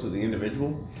day-to-day struggles of the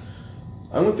individual.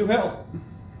 I went through hell.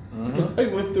 Mm-hmm. I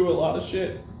went through a lot of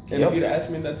shit. And if you'd asked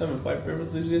me at that time if white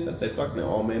privilege exists, I'd say fuck no,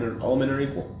 all men are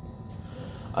equal.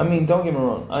 I mean, don't get me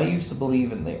wrong. I used to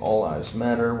believe in the all lives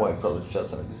matter, white privilege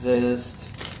doesn't exist,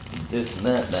 this and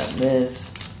that and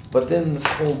this. But then this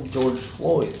whole George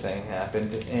Floyd thing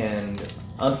happened, and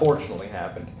unfortunately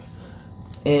happened.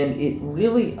 And it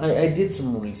really, I did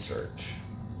some research,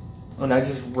 and I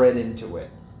just read into it,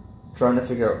 trying to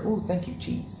figure out, ooh, thank you,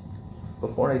 cheese,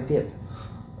 before I dip.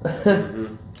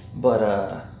 Mm-hmm.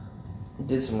 But,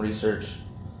 did some research,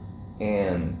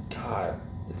 and God,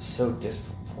 it's so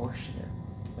disproportionate,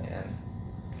 man.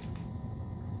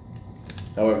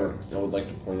 However, I would like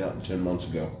to point out 10 months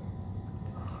ago,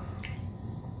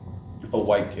 a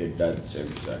white kid died the same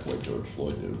exact way George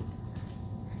Floyd did.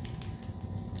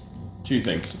 2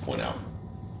 things to point out.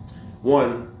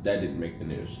 1, that didn't make the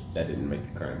news. That didn't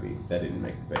make the crime beat. That didn't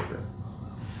make the paper.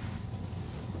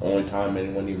 The only time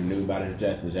anyone even knew about his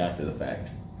death was after the fact,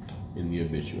 in the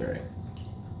obituary.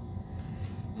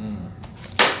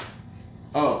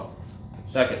 Oh,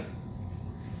 second.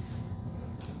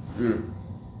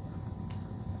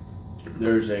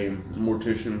 There's a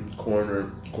mortician,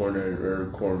 coroner,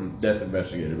 death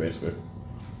investigator, basically,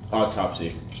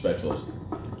 autopsy specialist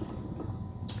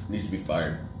needs to be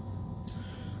fired,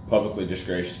 publicly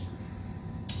disgraced,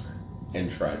 and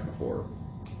tried before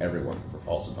everyone for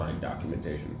falsifying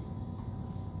documentation.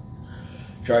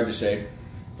 Tried to say,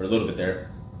 for a little bit there,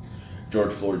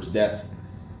 George Floyd's death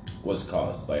was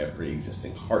caused by a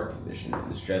pre-existing heart condition and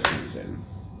the stress he was in.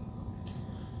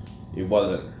 It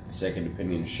wasn't. The second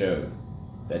opinion showed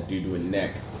that due to a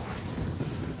neck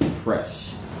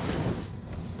press,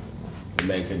 the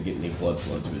man couldn't get any blood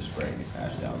flow to his brain. He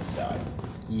passed out and died.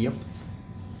 Yep.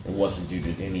 It wasn't due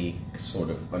to any sort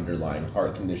of underlying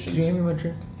heart conditions. Did you hand me my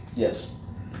drink? Yes.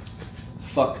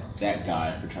 Fuck that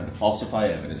guy for trying to falsify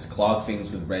evidence, clog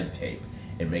things with red tape,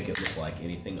 and make it look like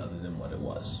anything other than what it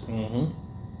was. Mm-hmm.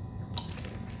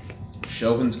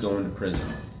 Chauvin's going to prison.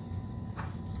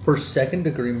 For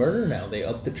second-degree murder now. They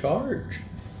upped the charge.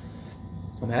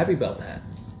 I'm happy about that.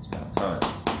 It's about time.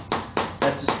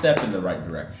 That's a step in the right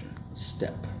direction.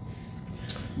 Step.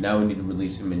 Now we need to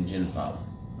release him in Gen Pop.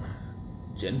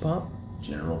 Gen Pop?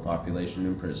 General population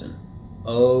in prison.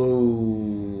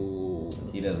 Oh.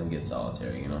 He doesn't get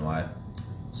solitary. You know why?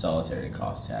 Solitary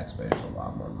costs taxpayers a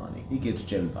lot more money. He gets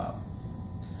Gen Pop.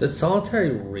 Does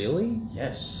solitary really?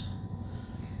 Yes.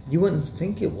 You wouldn't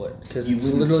think it would, because You it's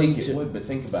wouldn't literally think it would, but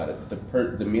think about it.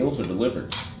 The meals are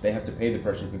delivered. They have to pay the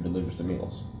person who delivers the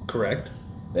meals. correct.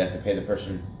 They have to pay the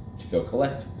person to go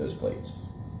collect those plates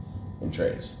and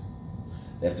trays.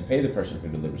 They have to pay the person who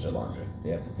delivers their laundry. They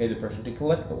have to pay the person to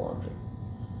collect the laundry.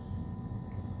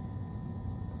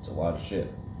 It's a lot of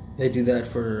shit. They do that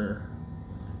for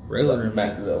regular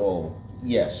inmates. Well,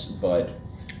 yes, but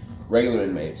regular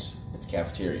inmates, it's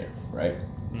cafeteria, right?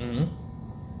 Mm-hmm.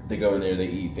 They go in there, they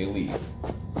eat, they leave.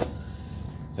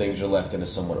 Things are left in a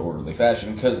somewhat orderly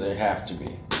fashion because they have to be.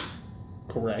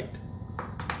 Correct.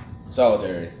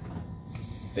 Solitary,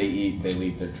 they eat, they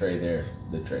leave their tray there.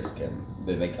 The trays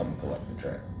they come and collect the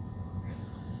tray.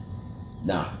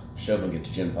 Nah, Chauvin gets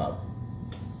Gen Pop.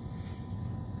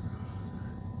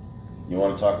 You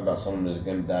want to talk about someone that's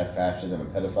going to die faster than a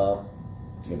pedophile?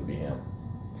 It's going to be him.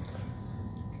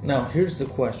 Now, here's the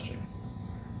question.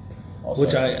 Also,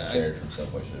 Which Jared from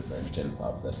Subway should have been Gen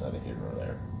Pop. That's not a here nor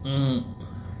there.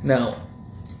 Now,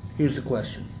 here's the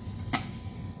question.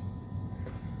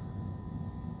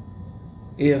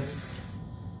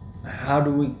 How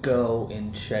do we go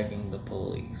in checking the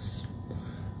police?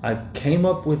 I came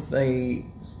up with I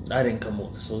didn't come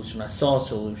up with a solution. I saw a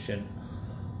solution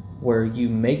where you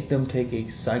make them take a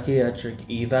psychiatric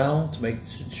eval to make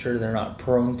sure they're not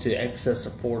prone to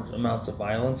excessive amounts of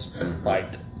violence,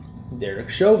 like Derek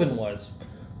Chauvin was,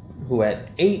 who had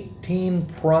 18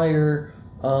 prior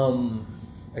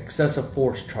excessive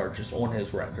force charges on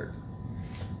his record.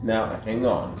 Now, hang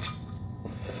on.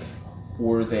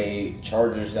 Were they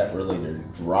charges that were later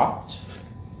dropped?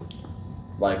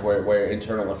 Like where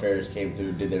Internal Affairs came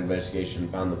through, did their investigation,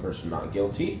 and found the person not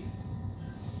guilty?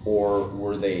 Or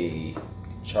were they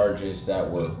charges that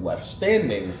were left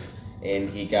standing and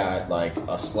he got like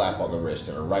a slap on the wrist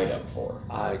and a write-up for?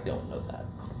 I don't know that.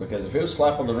 Because if it was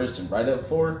slap on the wrist and write-up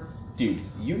for, dude,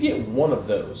 you get one of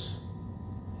those.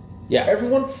 Yeah.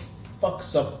 Everyone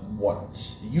fucks up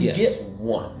once. You Yes. get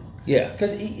one. Yeah.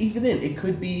 Because even then, it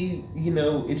could be,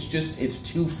 it's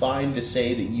too fine to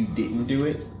say that you didn't do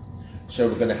it. So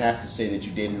we're going to have to say that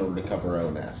you did in order to cover our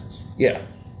own asses. Yeah.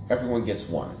 Everyone gets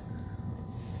one.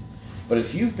 But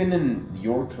if you've been in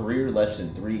your career less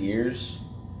than 3 years,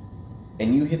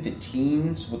 and you hit the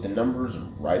teens with the numbers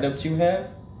of write-ups you had,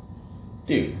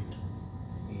 dude,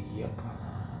 Yep.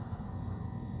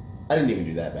 I didn't even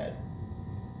do that bad.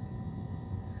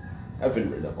 I've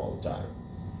been written up all the time.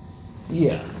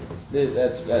 Yeah.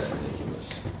 That's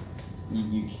ridiculous.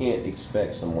 You can't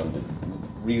expect someone to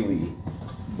really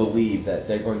believe that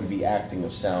they're going to be acting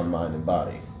of sound mind and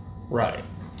body. Right.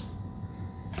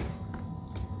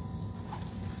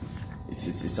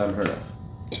 It's unheard of.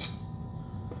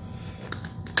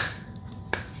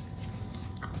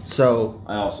 So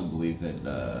I also believe that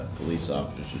police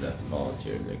officers should have to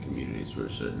volunteer in their communities for a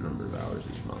certain number of hours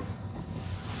each month.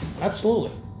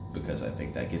 absolutely. Because I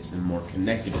think that gets them more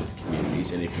connected with the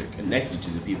communities, and if you're connected to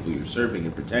the people you're serving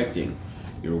and protecting,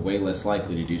 you're way less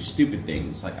likely to do stupid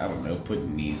things like, I don't know,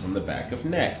 putting knees on the back of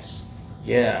necks.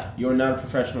 Yeah. You're not a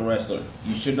professional wrestler.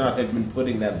 You should not have been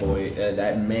putting that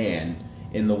that man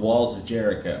in the walls of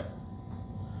Jericho.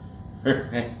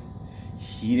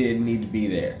 He didn't need to be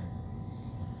there.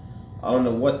 I don't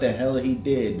know what the hell he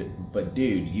did, but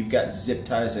dude, you've got zip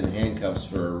ties and handcuffs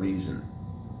for a reason.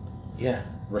 Yeah.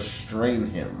 Restrain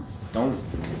him. Don't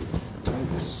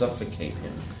suffocate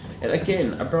him. And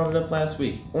again, I brought it up last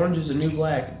week. Orange is the New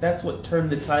Black. That's what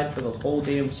turned the tide for the whole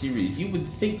damn series. You would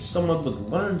think someone would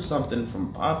learn something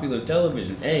from popular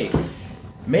television. Hey,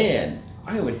 man,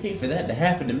 I would hate for that to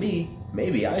happen to me.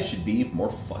 Maybe I should be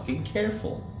more fucking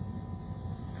careful.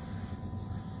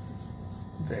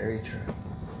 Very true.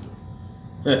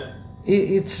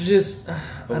 It's just, I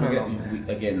don't know, man.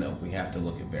 Again, though, we have to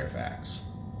look at bare facts.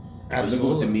 So Absolutely. look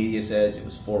at what the media says. It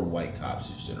was 4 white cops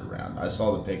who stood around. I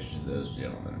saw the pictures of those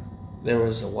gentlemen. There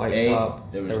was a white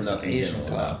cop. There was nothing an Asian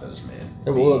gentle cop. about those men.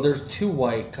 Well, there's 2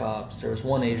 white cops. There was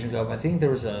 1 Asian cop. I think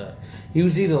there was he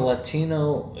was either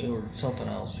Latino or something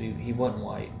else. He wasn't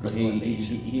white.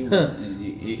 He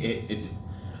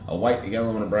a white, a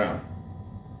yellow, and a brown.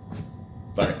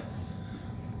 But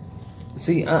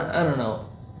See, I don't know.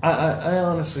 I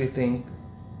honestly think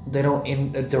they don't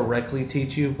directly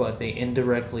teach you, but they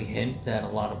indirectly hint that a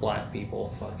lot of black people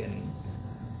fucking,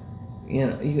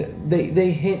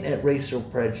 they hint at racial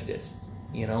prejudice.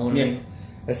 You know what I mean?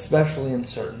 Especially in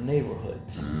certain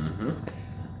neighborhoods. Mm-hmm.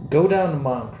 Go down to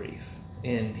Moncrief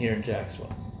here in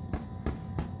Jacksonville.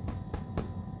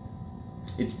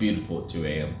 It's beautiful at 2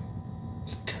 a.m.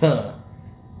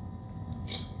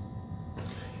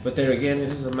 But there again,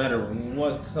 it doesn't matter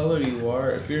what color you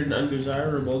are. If you're an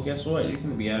undesirable, guess what? You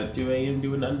can be out at 2 a.m.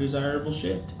 doing undesirable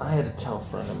shit. I had a tell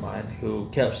friend of mine who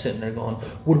kept sitting there going,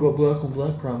 "What about black on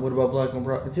black crime? What about black on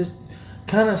black?" Just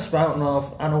kind of spouting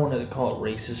off. I don't want to call it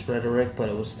racist rhetoric, but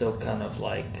it was still kind of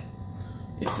like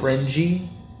cringy.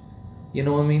 You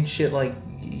know what I mean? Shit like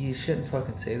you shouldn't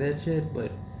fucking say that shit,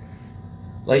 but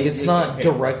like it's not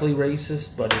directly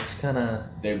racist, but it's kind of.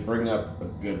 They bring up a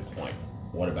good point.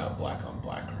 What about black on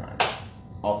black crime?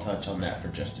 I'll touch on that for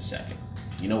just a second.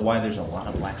 You know why there's a lot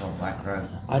of black on black crime?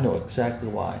 I know exactly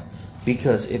why.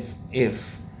 Because if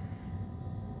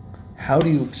how do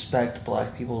you expect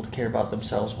black people to care about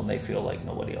themselves when they feel like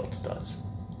nobody else does?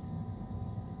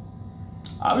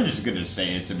 I was just going to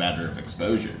say it's a matter of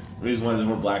exposure. The reason why there's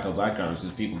more black on black crimes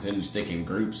is people tend to stick in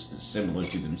groups similar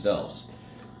to themselves.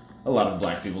 A lot of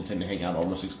black people tend to hang out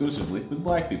almost exclusively with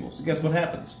black people. So guess what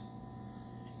happens?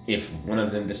 If one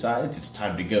of them decides it's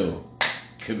time to go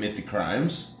commit the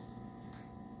crimes,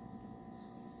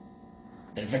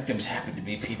 their victims happen to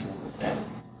be people that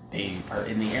they are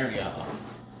in the area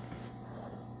of.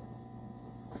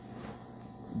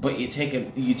 But you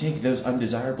take those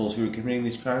undesirables who are committing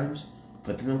these crimes,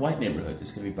 put them in white neighborhoods,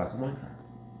 it's going to be black on white crime.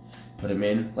 Put them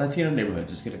in Latino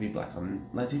neighborhoods, it's going to be black on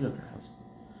Latino crimes.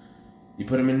 You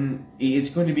put them in, it's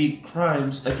going to be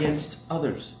crimes against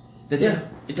others. That's it.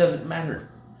 It doesn't matter.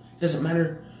 It doesn't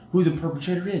matter who the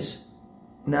perpetrator is.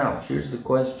 Now, here's the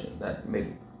question that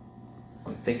maybe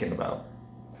I'm thinking about.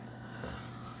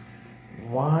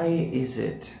 Why is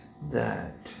it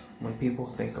that when people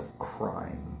think of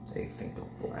crime, they think of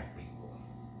black people?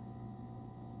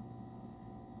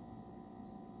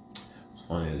 What's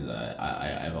funny is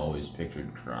I've always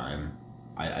pictured crime.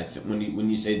 I think when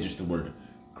you say just the word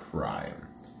crime,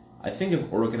 I think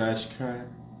of organized crime.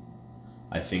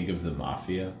 I think of the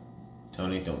mafia.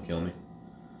 Tony, don't kill me.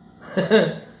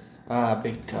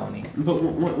 Big Tony. But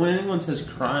when anyone says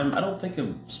crime, I don't think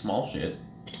of small shit.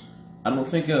 I don't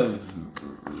think of,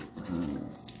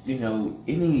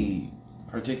 any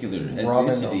particular ethnicity.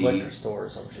 Robbing a liquor store or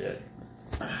some shit.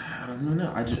 I don't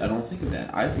know. I don't think of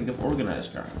that. I think of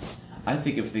organized crime. I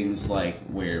think of things like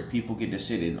where people get to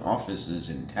sit in offices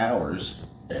and towers,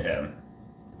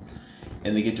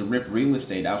 and they get to rip real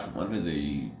estate out from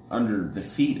under the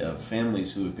feet of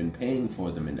families who have been paying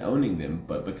for them and owning them,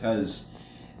 but because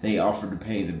they offered to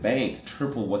pay the bank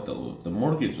triple what the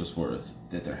mortgage was worth,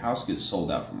 that their house gets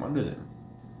sold out from under them.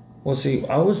 Well, see,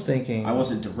 I was thinking... I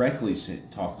wasn't directly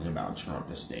talking about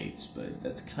Trump estates, but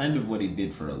that's kind of what he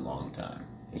did for a long time.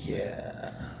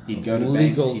 Yeah. He'd go to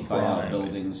banks, he'd buy out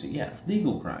buildings. Yeah,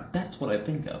 legal crime. That's what I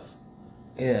think of.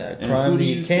 Yeah, crime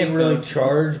you can't really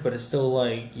charge, but it's still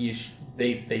like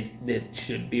it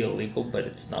should be illegal, but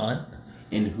it's not.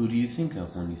 And who do you think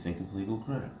of when you think of legal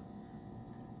crime?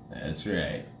 That's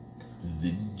right.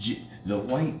 The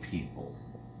white people.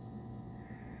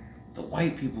 The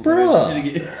white people.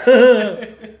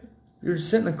 Bruh. You're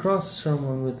sitting across from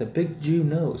someone with a big Jew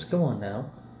nose. Come on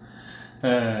now.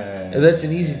 That's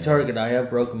an easy target. I have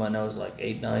broken my nose like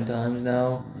 8-9 times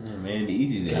now. Yeah, man,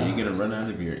 easy there. God. You're gonna run out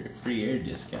of your free air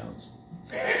discounts.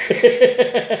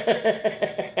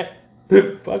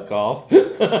 Fuck off.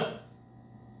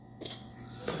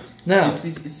 Now it's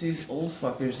these old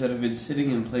fuckers that have been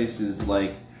sitting in places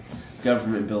like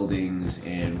government buildings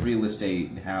and real estate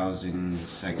and housing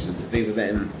sections, things like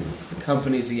that, and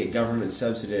companies that get government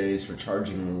subsidies for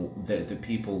charging the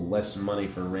people less money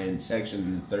for rent,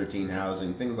 Section 13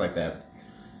 housing, things like that.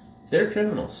 They're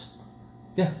criminals.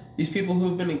 Yeah. These people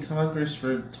who've been in Congress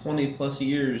for 20 plus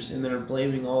years and that are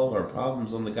blaming all of our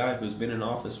problems on the guy who's been in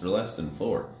office for less than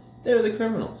 4. They're the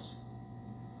criminals.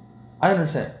 I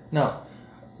understand. Now,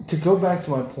 to go back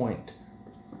to my point.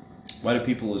 Why do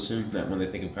people assume that when they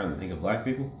think of crime, they think of black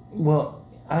people? Well,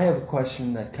 I have a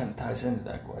question that kind of ties into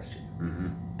that question.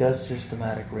 Mm-hmm. Does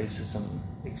systematic racism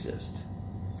exist?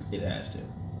 It has to.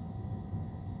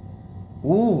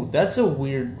 Ooh, that's a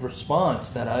weird response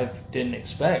that I didn't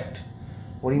expect.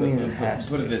 What do you mean it has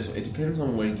to? Put it this way. It depends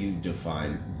on where you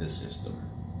define the system.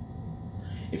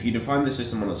 If you define the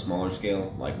system on a smaller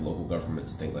scale, like local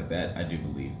governments and things like that, I do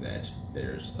believe that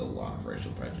there's a lot of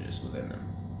racial prejudice within them.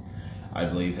 I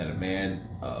believe that a man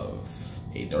of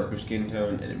a darker skin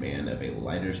tone and a man of a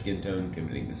lighter skin tone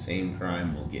committing the same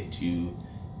crime will get 2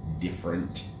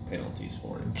 different penalties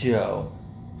for it. Joe.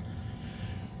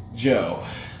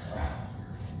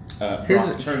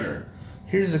 Brock Turner.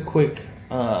 Here's a quick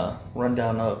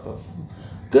rundown of a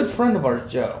good friend of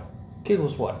ours, Joe. Kid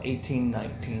was what, 18,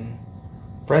 19?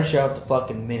 Fresh out the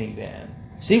fucking minivan.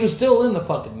 So he was still in the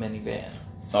fucking minivan.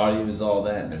 Thought he was all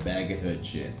that in a bag of hood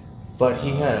shit. But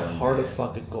he had a heart of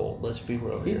fucking gold. Let's be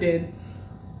real here. He did.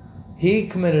 He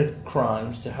committed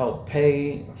crimes to help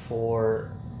pay for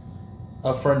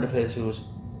a friend of his who was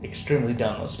extremely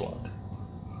down on his luck.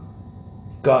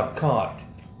 Got caught.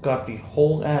 Got the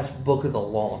whole ass book of the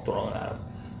law thrown at him.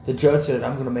 The judge said,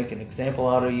 I'm going to make an example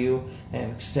out of you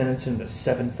and sentence him to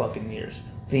 7 fucking years.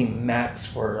 The max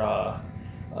for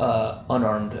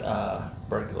unarmed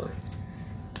burglary.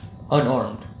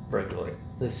 Unarmed burglary.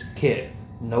 This kid,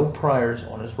 no priors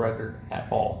on his record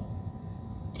at all.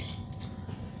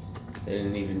 They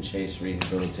didn't even chase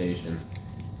rehabilitation.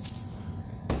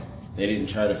 They didn't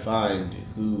try to find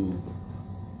who...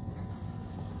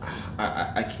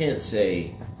 I can't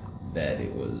say that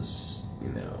it was,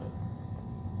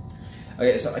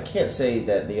 Okay, so I can't say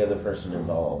that the other person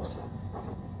involved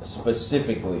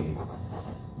specifically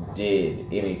did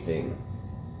anything,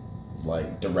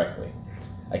 like, directly.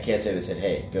 I can't say they said,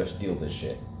 hey, go steal this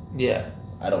shit. Yeah.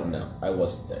 I don't know. I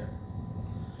wasn't there.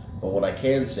 But what I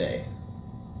can say,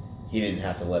 he didn't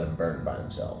have to let him burn by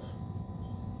himself.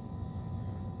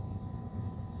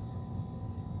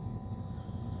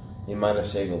 He might have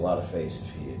saved a lot of face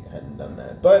if he hadn't done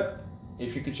that. But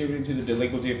if you're contributing to the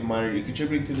delinquency of a minor, you're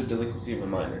contributing to the delinquency of a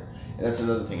minor. And that's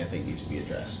another thing I think needs to be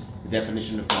addressed. The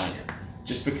definition of minor.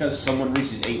 Just because someone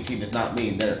reaches 18 does not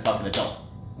mean they're a fucking adult.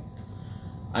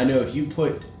 I know if you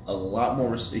put a lot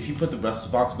more, if you put the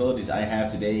responsibilities I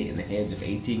have today in the hands of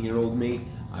 18-year-old me,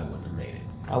 I wouldn't have made it.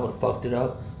 I would have fucked it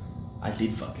up. I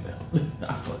did fuck it up.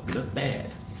 I fucked it up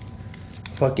bad.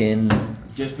 Fucking...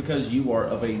 Just because you are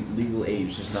of a legal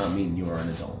age does not mean you are an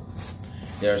adult.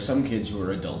 There are some kids who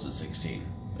are adults at 16.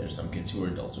 There are some kids who are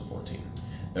adults at 14.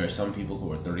 There are some people who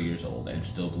are 30 years old and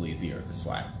still believe the earth is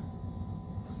flat.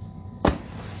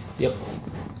 Yep.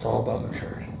 It's all about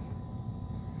maturity.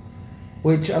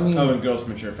 Which, I mean... Oh, and girls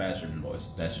mature faster than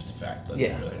boys. That's just a fact. Let's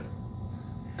yeah. be real.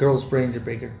 Girls' brains are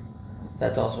bigger.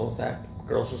 That's also a fact.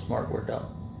 Girls are smart, we're dumb.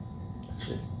 That's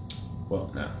just... Well,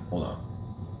 now, hold on.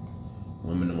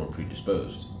 Women are more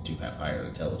predisposed to have higher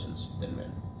intelligence than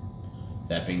men.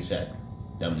 That being said,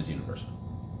 dumb is universal.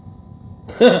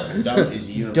 Dumb is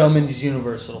universal. Dumb is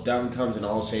universal. Dumb comes in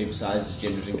all shapes, sizes,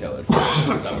 genders, and colors.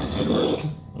 Dumb is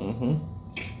universal. Mm-hmm.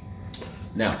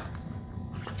 Now,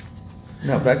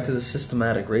 back to the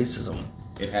systematic racism.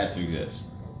 it has to exist.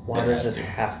 Why does it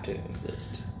have to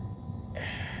exist?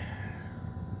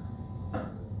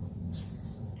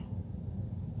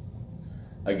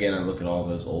 Again, I look at all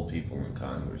those old people in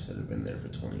Congress that have been there for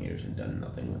 20 years and done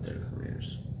nothing with their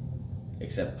careers.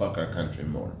 Except fuck our country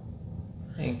more.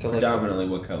 Predominantly,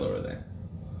 what color are they?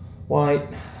 White.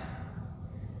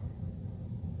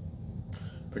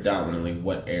 Predominantly,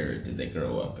 what era did they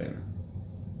grow up in?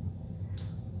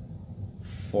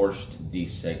 Forced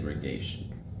desegregation.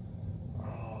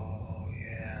 Oh,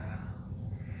 yeah.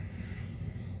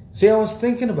 See, I was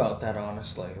thinking about that,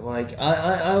 honestly. Like,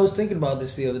 I was thinking about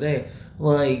this the other day.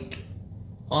 Like,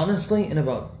 honestly, in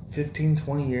about 15,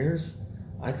 20 years,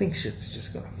 I think shit's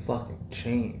just gonna fucking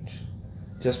change.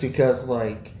 Just because,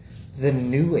 like, the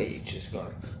new age is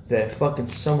gonna... The fucking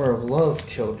Summer of Love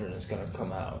children is gonna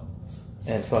come out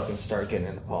and fucking start getting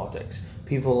into politics.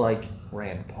 People like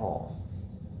Rand Paul.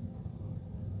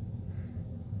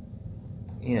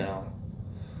 You know.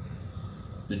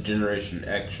 The Generation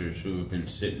Xers who have been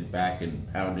sitting back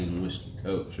and pounding whiskey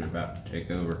cokes are about to take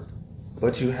over.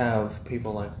 But you have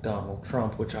people like Donald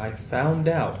Trump, which I found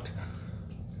out.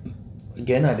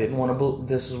 Again, I didn't want to...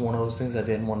 This is one of those things I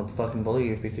didn't want to fucking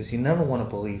believe, because you never want to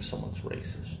believe someone's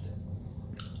racist.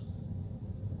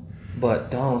 But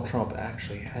Donald Trump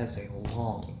actually has a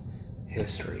long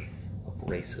history of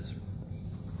racism.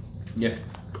 Yeah.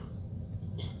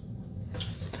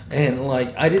 And,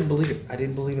 like, I didn't believe it. I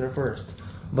didn't believe it at first.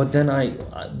 But then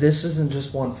this isn't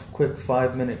just one quick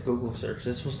 5-minute Google search.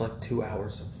 This was like 2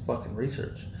 hours of fucking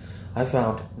research. I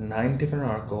found 9 different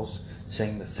articles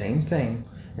saying the same thing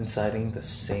and citing the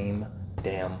same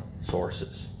damn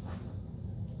sources.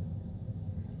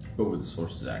 But were the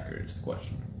sources accurate is the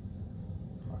question.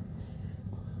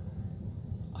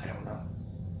 I don't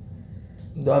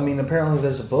know. I mean, apparently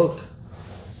there's a book.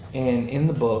 And in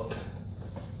the book,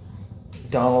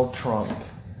 Donald Trump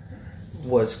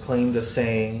was claimed as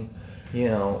saying, you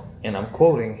know, and I'm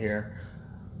quoting here,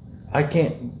 I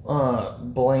can't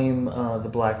blame the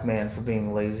black man for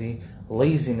being lazy.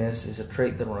 Laziness is a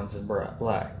trait that runs in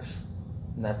blacks.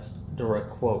 And that's a direct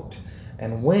quote.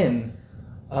 And when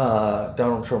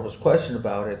Donald Trump was questioned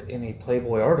about it in a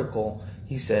Playboy article,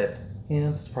 he said, yeah,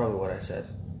 that's probably what I said.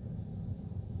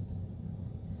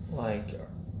 Like,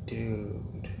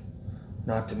 dude.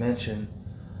 Not to mention,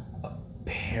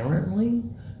 apparently,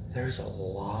 there's a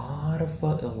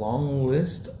long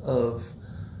list of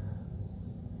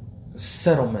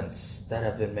settlements that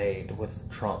have been made with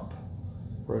Trump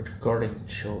regarding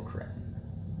children.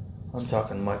 I'm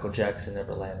talking Michael Jackson,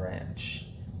 Neverland Ranch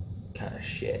kind of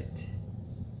shit.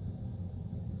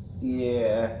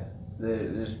 Yeah,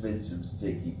 there's been some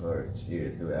sticky parts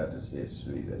here throughout his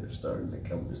history that are starting to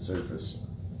come to surface.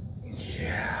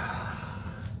 Yeah.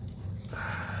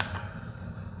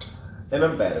 And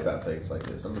I'm bad about things like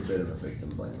this. I'm a bit of a victim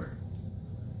blamer.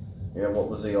 Yeah, what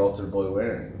was the altar boy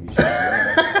wearing? He should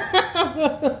have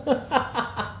worn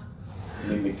that. I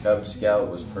mean, the Cub Scout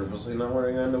was purposely not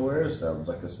wearing underwear? Sounds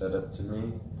like a setup to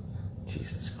me.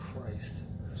 Jesus Christ.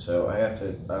 So I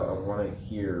want to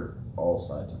hear all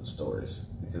sides of the stories.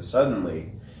 Because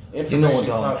suddenly, You know what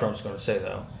Donald Trump's going to say,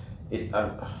 though?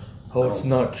 It's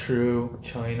not true,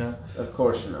 China. Of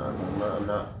course not. I'm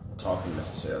not talking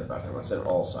necessarily about him. I said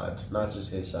all sides, not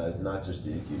just his side, not just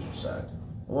the accuser's side.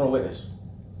 I want a witness.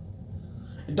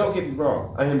 And don't get me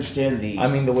wrong. I understand the. I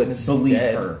mean, the witness believe is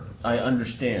dead. her. I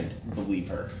understand. Believe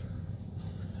her.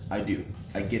 I do.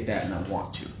 I get that, and I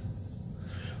want to.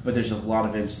 But there's a lot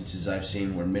of instances I've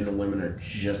seen where men and women are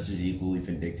just as equally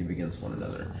vindictive against one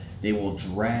another. They will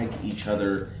drag each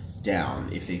other down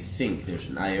if they think there's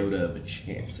an iota of a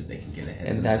chance that they can get ahead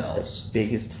of themselves. And that's the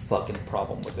biggest fucking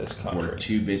problem with this country. We're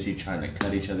too busy trying to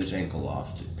cut each other's ankle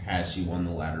off to pass you on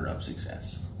the ladder of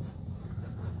success.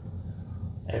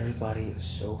 Everybody is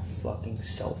so fucking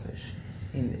selfish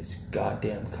in this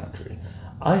goddamn country.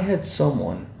 I had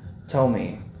someone tell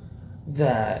me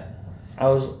that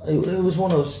it was one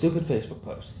of those stupid Facebook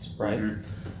posts, right?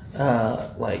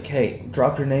 Mm-hmm. Like, hey,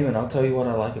 drop your name and I'll tell you what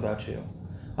I like about you.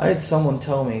 I had someone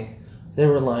tell me, they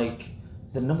were like,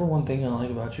 the number one thing I like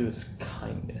about you is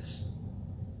kindness.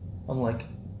 I'm like,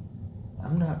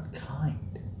 I'm not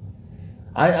kind.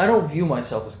 I don't view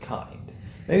myself as kind.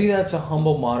 Maybe that's a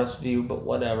humble, modest view, but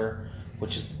whatever.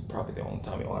 Which is probably the only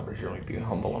time you'll ever hear me be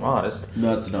humble and modest.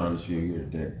 No, it's an honest view. You're a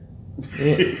dick.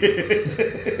 Yeah.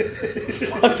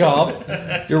 Fuck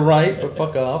off. You're right, but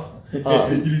fuck off. You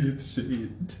didn't see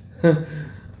it.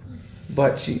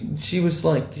 But she was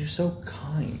like, you're so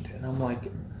kind. And I'm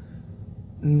like,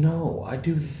 no, I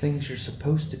do the things you're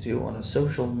supposed to do on a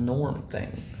social norm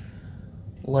thing.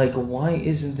 Like, why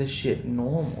isn't this shit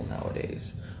normal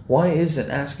nowadays? Why isn't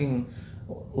asking,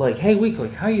 like, hey, Weekly,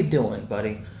 how you doing,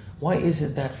 buddy? Why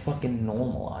isn't that fucking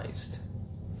normalized?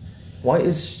 Why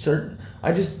is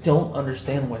I just don't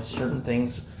understand why certain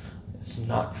things it's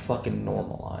not fucking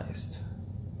normalized.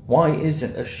 Why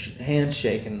isn't a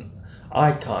handshake and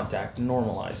eye contact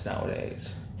normalized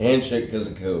nowadays? Handshake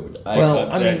because of COVID. Eye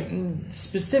contact. I mean,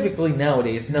 specifically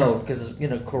nowadays, no, because of,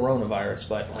 coronavirus,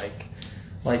 but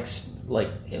like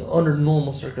under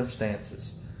normal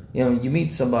circumstances, you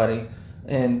meet somebody,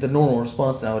 and the normal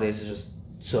response nowadays is just,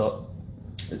 sup?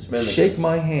 Shake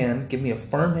my hand, give me a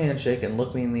firm handshake, and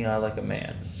look me in the eye like a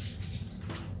man.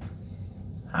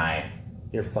 Hi.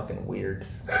 You're fucking weird.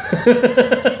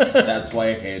 That's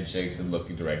why handshakes and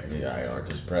looking directly in the eye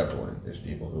aren't as prevalent. There's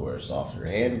people who are softer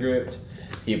hand gripped,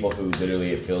 people who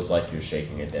literally it feels like you're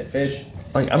shaking a dead fish,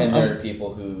 and there are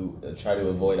people who try to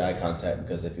avoid eye contact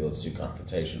because they feel it's too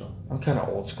confrontational. I'm kind of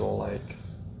old school, like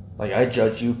I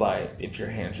judge you by if your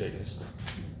handshake is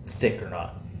thick or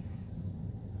not.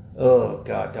 Oh,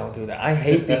 God, don't do that. I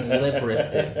hate being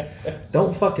limp-wristed.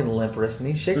 Don't fucking limp-wrist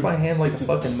me. Shake my hand like a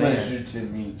fucking man. It's a pleasure to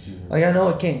meet you. Like, I know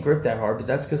I can't grip that hard, but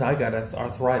that's because I got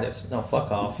arthritis. No, fuck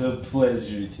off. It's a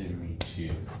pleasure to meet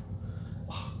you.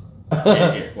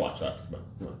 Here, watch.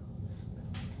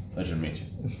 Pleasure to meet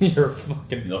you. You're a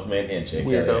fucking Milkman handshake.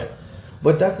 weirdo. Yeah.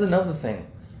 But that's another thing.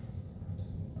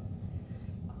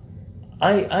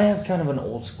 I have kind of an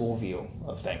old school view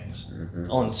of things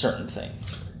on certain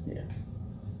things. Yeah.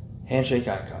 Handshake,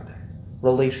 eye contact.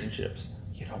 Relationships.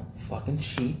 You don't fucking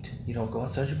cheat. You don't go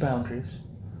outside your boundaries.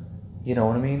 You know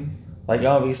what I mean? Like,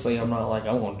 obviously, I'm not like,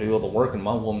 I'm going to do all the work and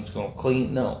my woman's going to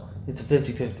clean. No. It's a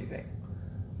 50-50 thing.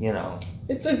 You know?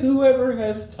 It's a whoever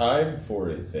has time for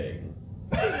it thing.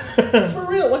 For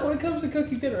real, like when it comes to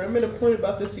cooking dinner, I made a point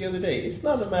about this the other day. It's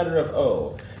not a matter of,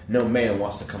 oh, no man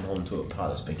wants to come home to a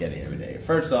pot of spaghetti every day.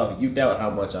 First off, you doubt how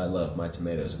much I love my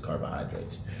tomatoes and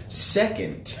carbohydrates.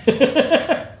 Second,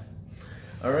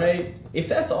 all right, if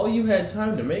that's all you had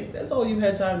time to make, that's all you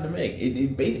had time to make.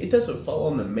 It doesn't fall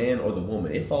on the man or the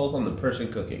woman. It falls on the person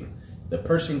cooking. The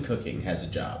person cooking has a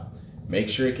job. Make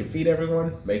sure it can feed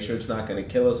everyone. Make sure it's not going to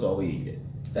kill us while we eat it.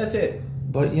 That's it.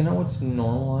 But you know what's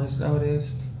normalized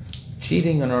nowadays?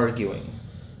 Cheating and arguing.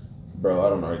 Bro, I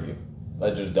don't argue. I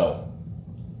just don't.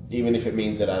 Even if it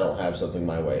means that I don't have something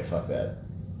my way, fuck that.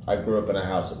 I grew up in a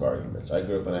house of arguments. I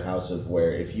grew up in a house of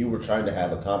where if you were trying to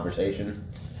have a conversation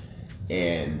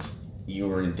and you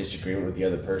were in disagreement with the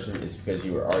other person, it's because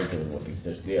you were arguing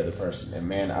with the other person. And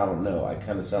man, I don't know. It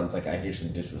kind of sounds like I hear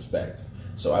some disrespect.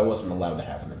 So I wasn't allowed to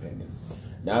have an opinion.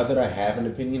 Now that I have an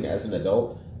opinion as an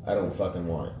adult, I don't fucking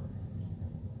want it.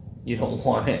 You don't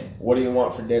want it. What do you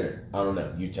want for dinner? I don't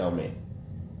know. You tell me.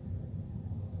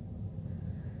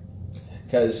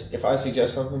 Because if I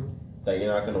suggest something that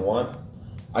you're not going to want,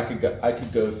 I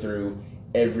could go through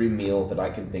every meal that I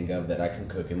can think of that I can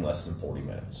cook in less than 40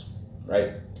 minutes.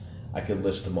 Right? I could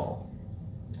list them all.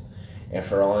 And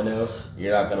for all I know,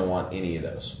 you're not going to want any of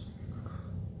those.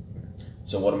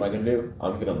 So what am I going to do?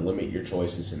 I'm going to limit your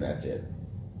choices, and that's it.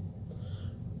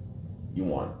 You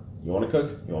want to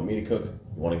cook? You want me to cook?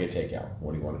 You want to get takeout?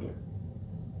 What do you want to do?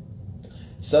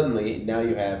 Suddenly, now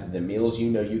you have the meals you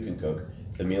know you can cook,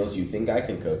 the meals you think I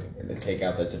can cook, and the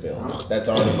takeout that's available. That's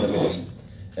already limited.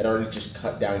 That already just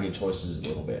cut down your choices a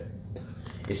little bit.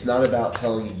 It's not about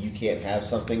telling you you can't have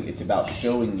something. It's about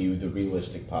showing you the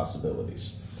realistic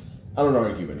possibilities. I don't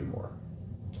argue anymore.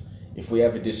 If we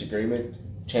have a disagreement,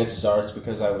 chances are it's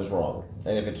because I was wrong.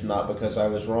 And if it's not because I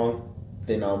was wrong,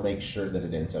 then I'll make sure that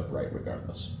it ends up right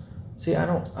regardless. See, I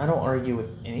don't argue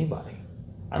with anybody.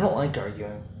 I don't like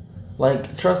arguing.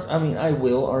 Like, I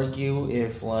will argue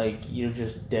if, like, you're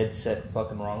just dead set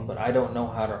fucking wrong, but I don't know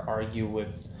how to argue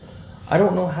with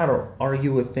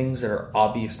things that are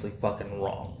obviously fucking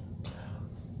wrong.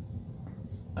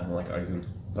 I don't like arguing,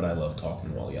 but I love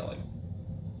talking while yelling.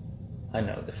 I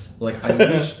know this. Like,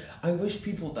 I wish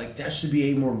people, like, that should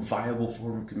be a more viable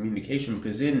form of communication,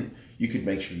 because then you could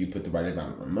make sure you put the right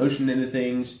amount of emotion into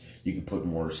things. You could put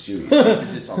more serious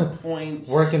emphasis on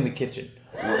points. Work in the kitchen.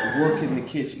 Work in the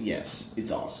kitchen, yes.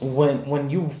 It's awesome. When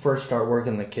you first start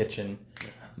working in the kitchen,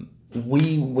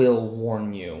 we will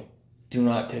warn you, do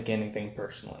not take anything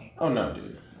personally. Oh, no,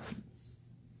 dude.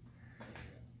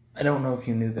 I don't know if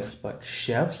you knew this, but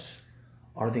chefs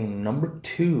are the number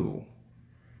 2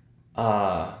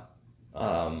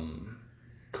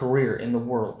 career in the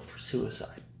world for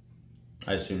suicide.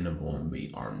 I assume number 1 would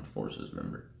be armed forces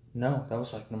member. No, that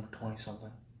was like number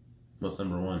 20-something. What's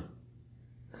number 1?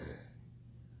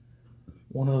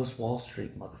 One of those Wall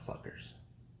Street motherfuckers.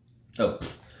 Oh,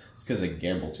 it's because they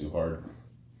gamble too hard.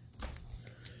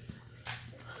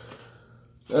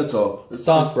 That's all.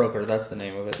 Stockbroker, that's the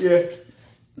name of it. Yeah.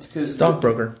 It's because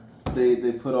Stockbroker.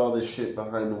 They put all this shit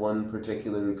behind one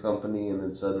particular company, and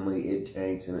then suddenly it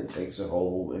tanks, and it takes a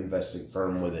whole investing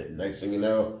firm with it. Next thing you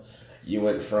know, you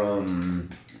went from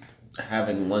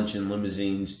having lunch in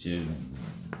limousines to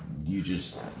you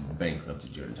just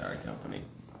bankrupted your entire company,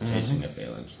 chasing a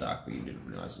failing stock that you didn't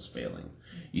realize was failing.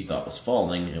 You thought was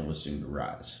falling and was soon to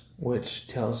rise. Which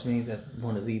tells me that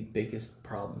one of the biggest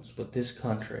problems with this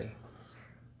country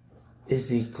is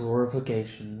the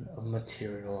glorification of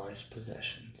materialized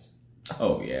possessions.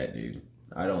 Oh yeah, dude.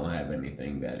 I don't have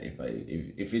anything that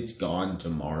if it's gone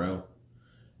tomorrow,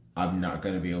 I'm not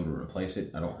going to be able to replace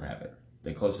it. I don't have it.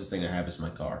 The closest thing I have is my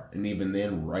car. And even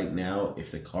then, right now,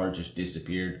 if the car just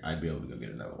disappeared, I'd be able to go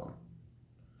get another one.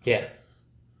 Yeah.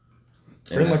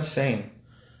 Pretty much same.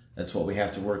 That's what we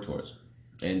have to work towards.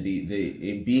 And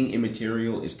it being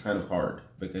immaterial is kind of hard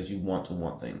because you want to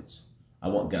want things. I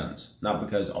want guns. Not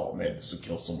because, oh man, this will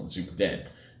kill someone super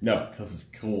dead. No, because it's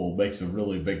cool. It makes a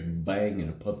really big bang and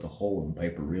it puts the hole in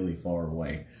paper really far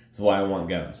away. That's why I want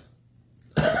guns.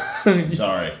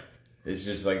 Sorry. It's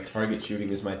just like target shooting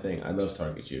is my thing. I love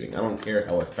target shooting. I don't care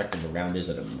how effective a round is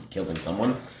at killing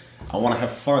someone. I want to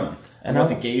have fun. And I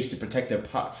want the gays to protect their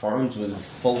pot farms with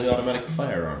fully automatic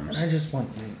firearms. And I just want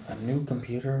a new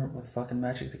computer with fucking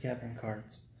Magic the Gathering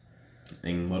cards.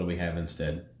 And what do we have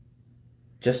instead?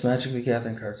 Just Magic the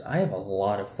Gathering cards. I have a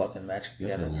lot of fucking Magic the You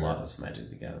have a Gathering lot cards. of Magic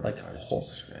the Gathering Like, cards.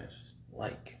 Jesus Christ.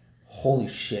 Like, holy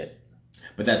shit.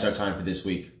 But that's our time for this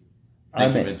week.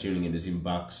 Thank you for tuning in to Zima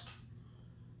Box.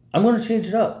 I'm going to change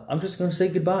it up. I'm just going to say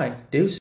goodbye. Deuce.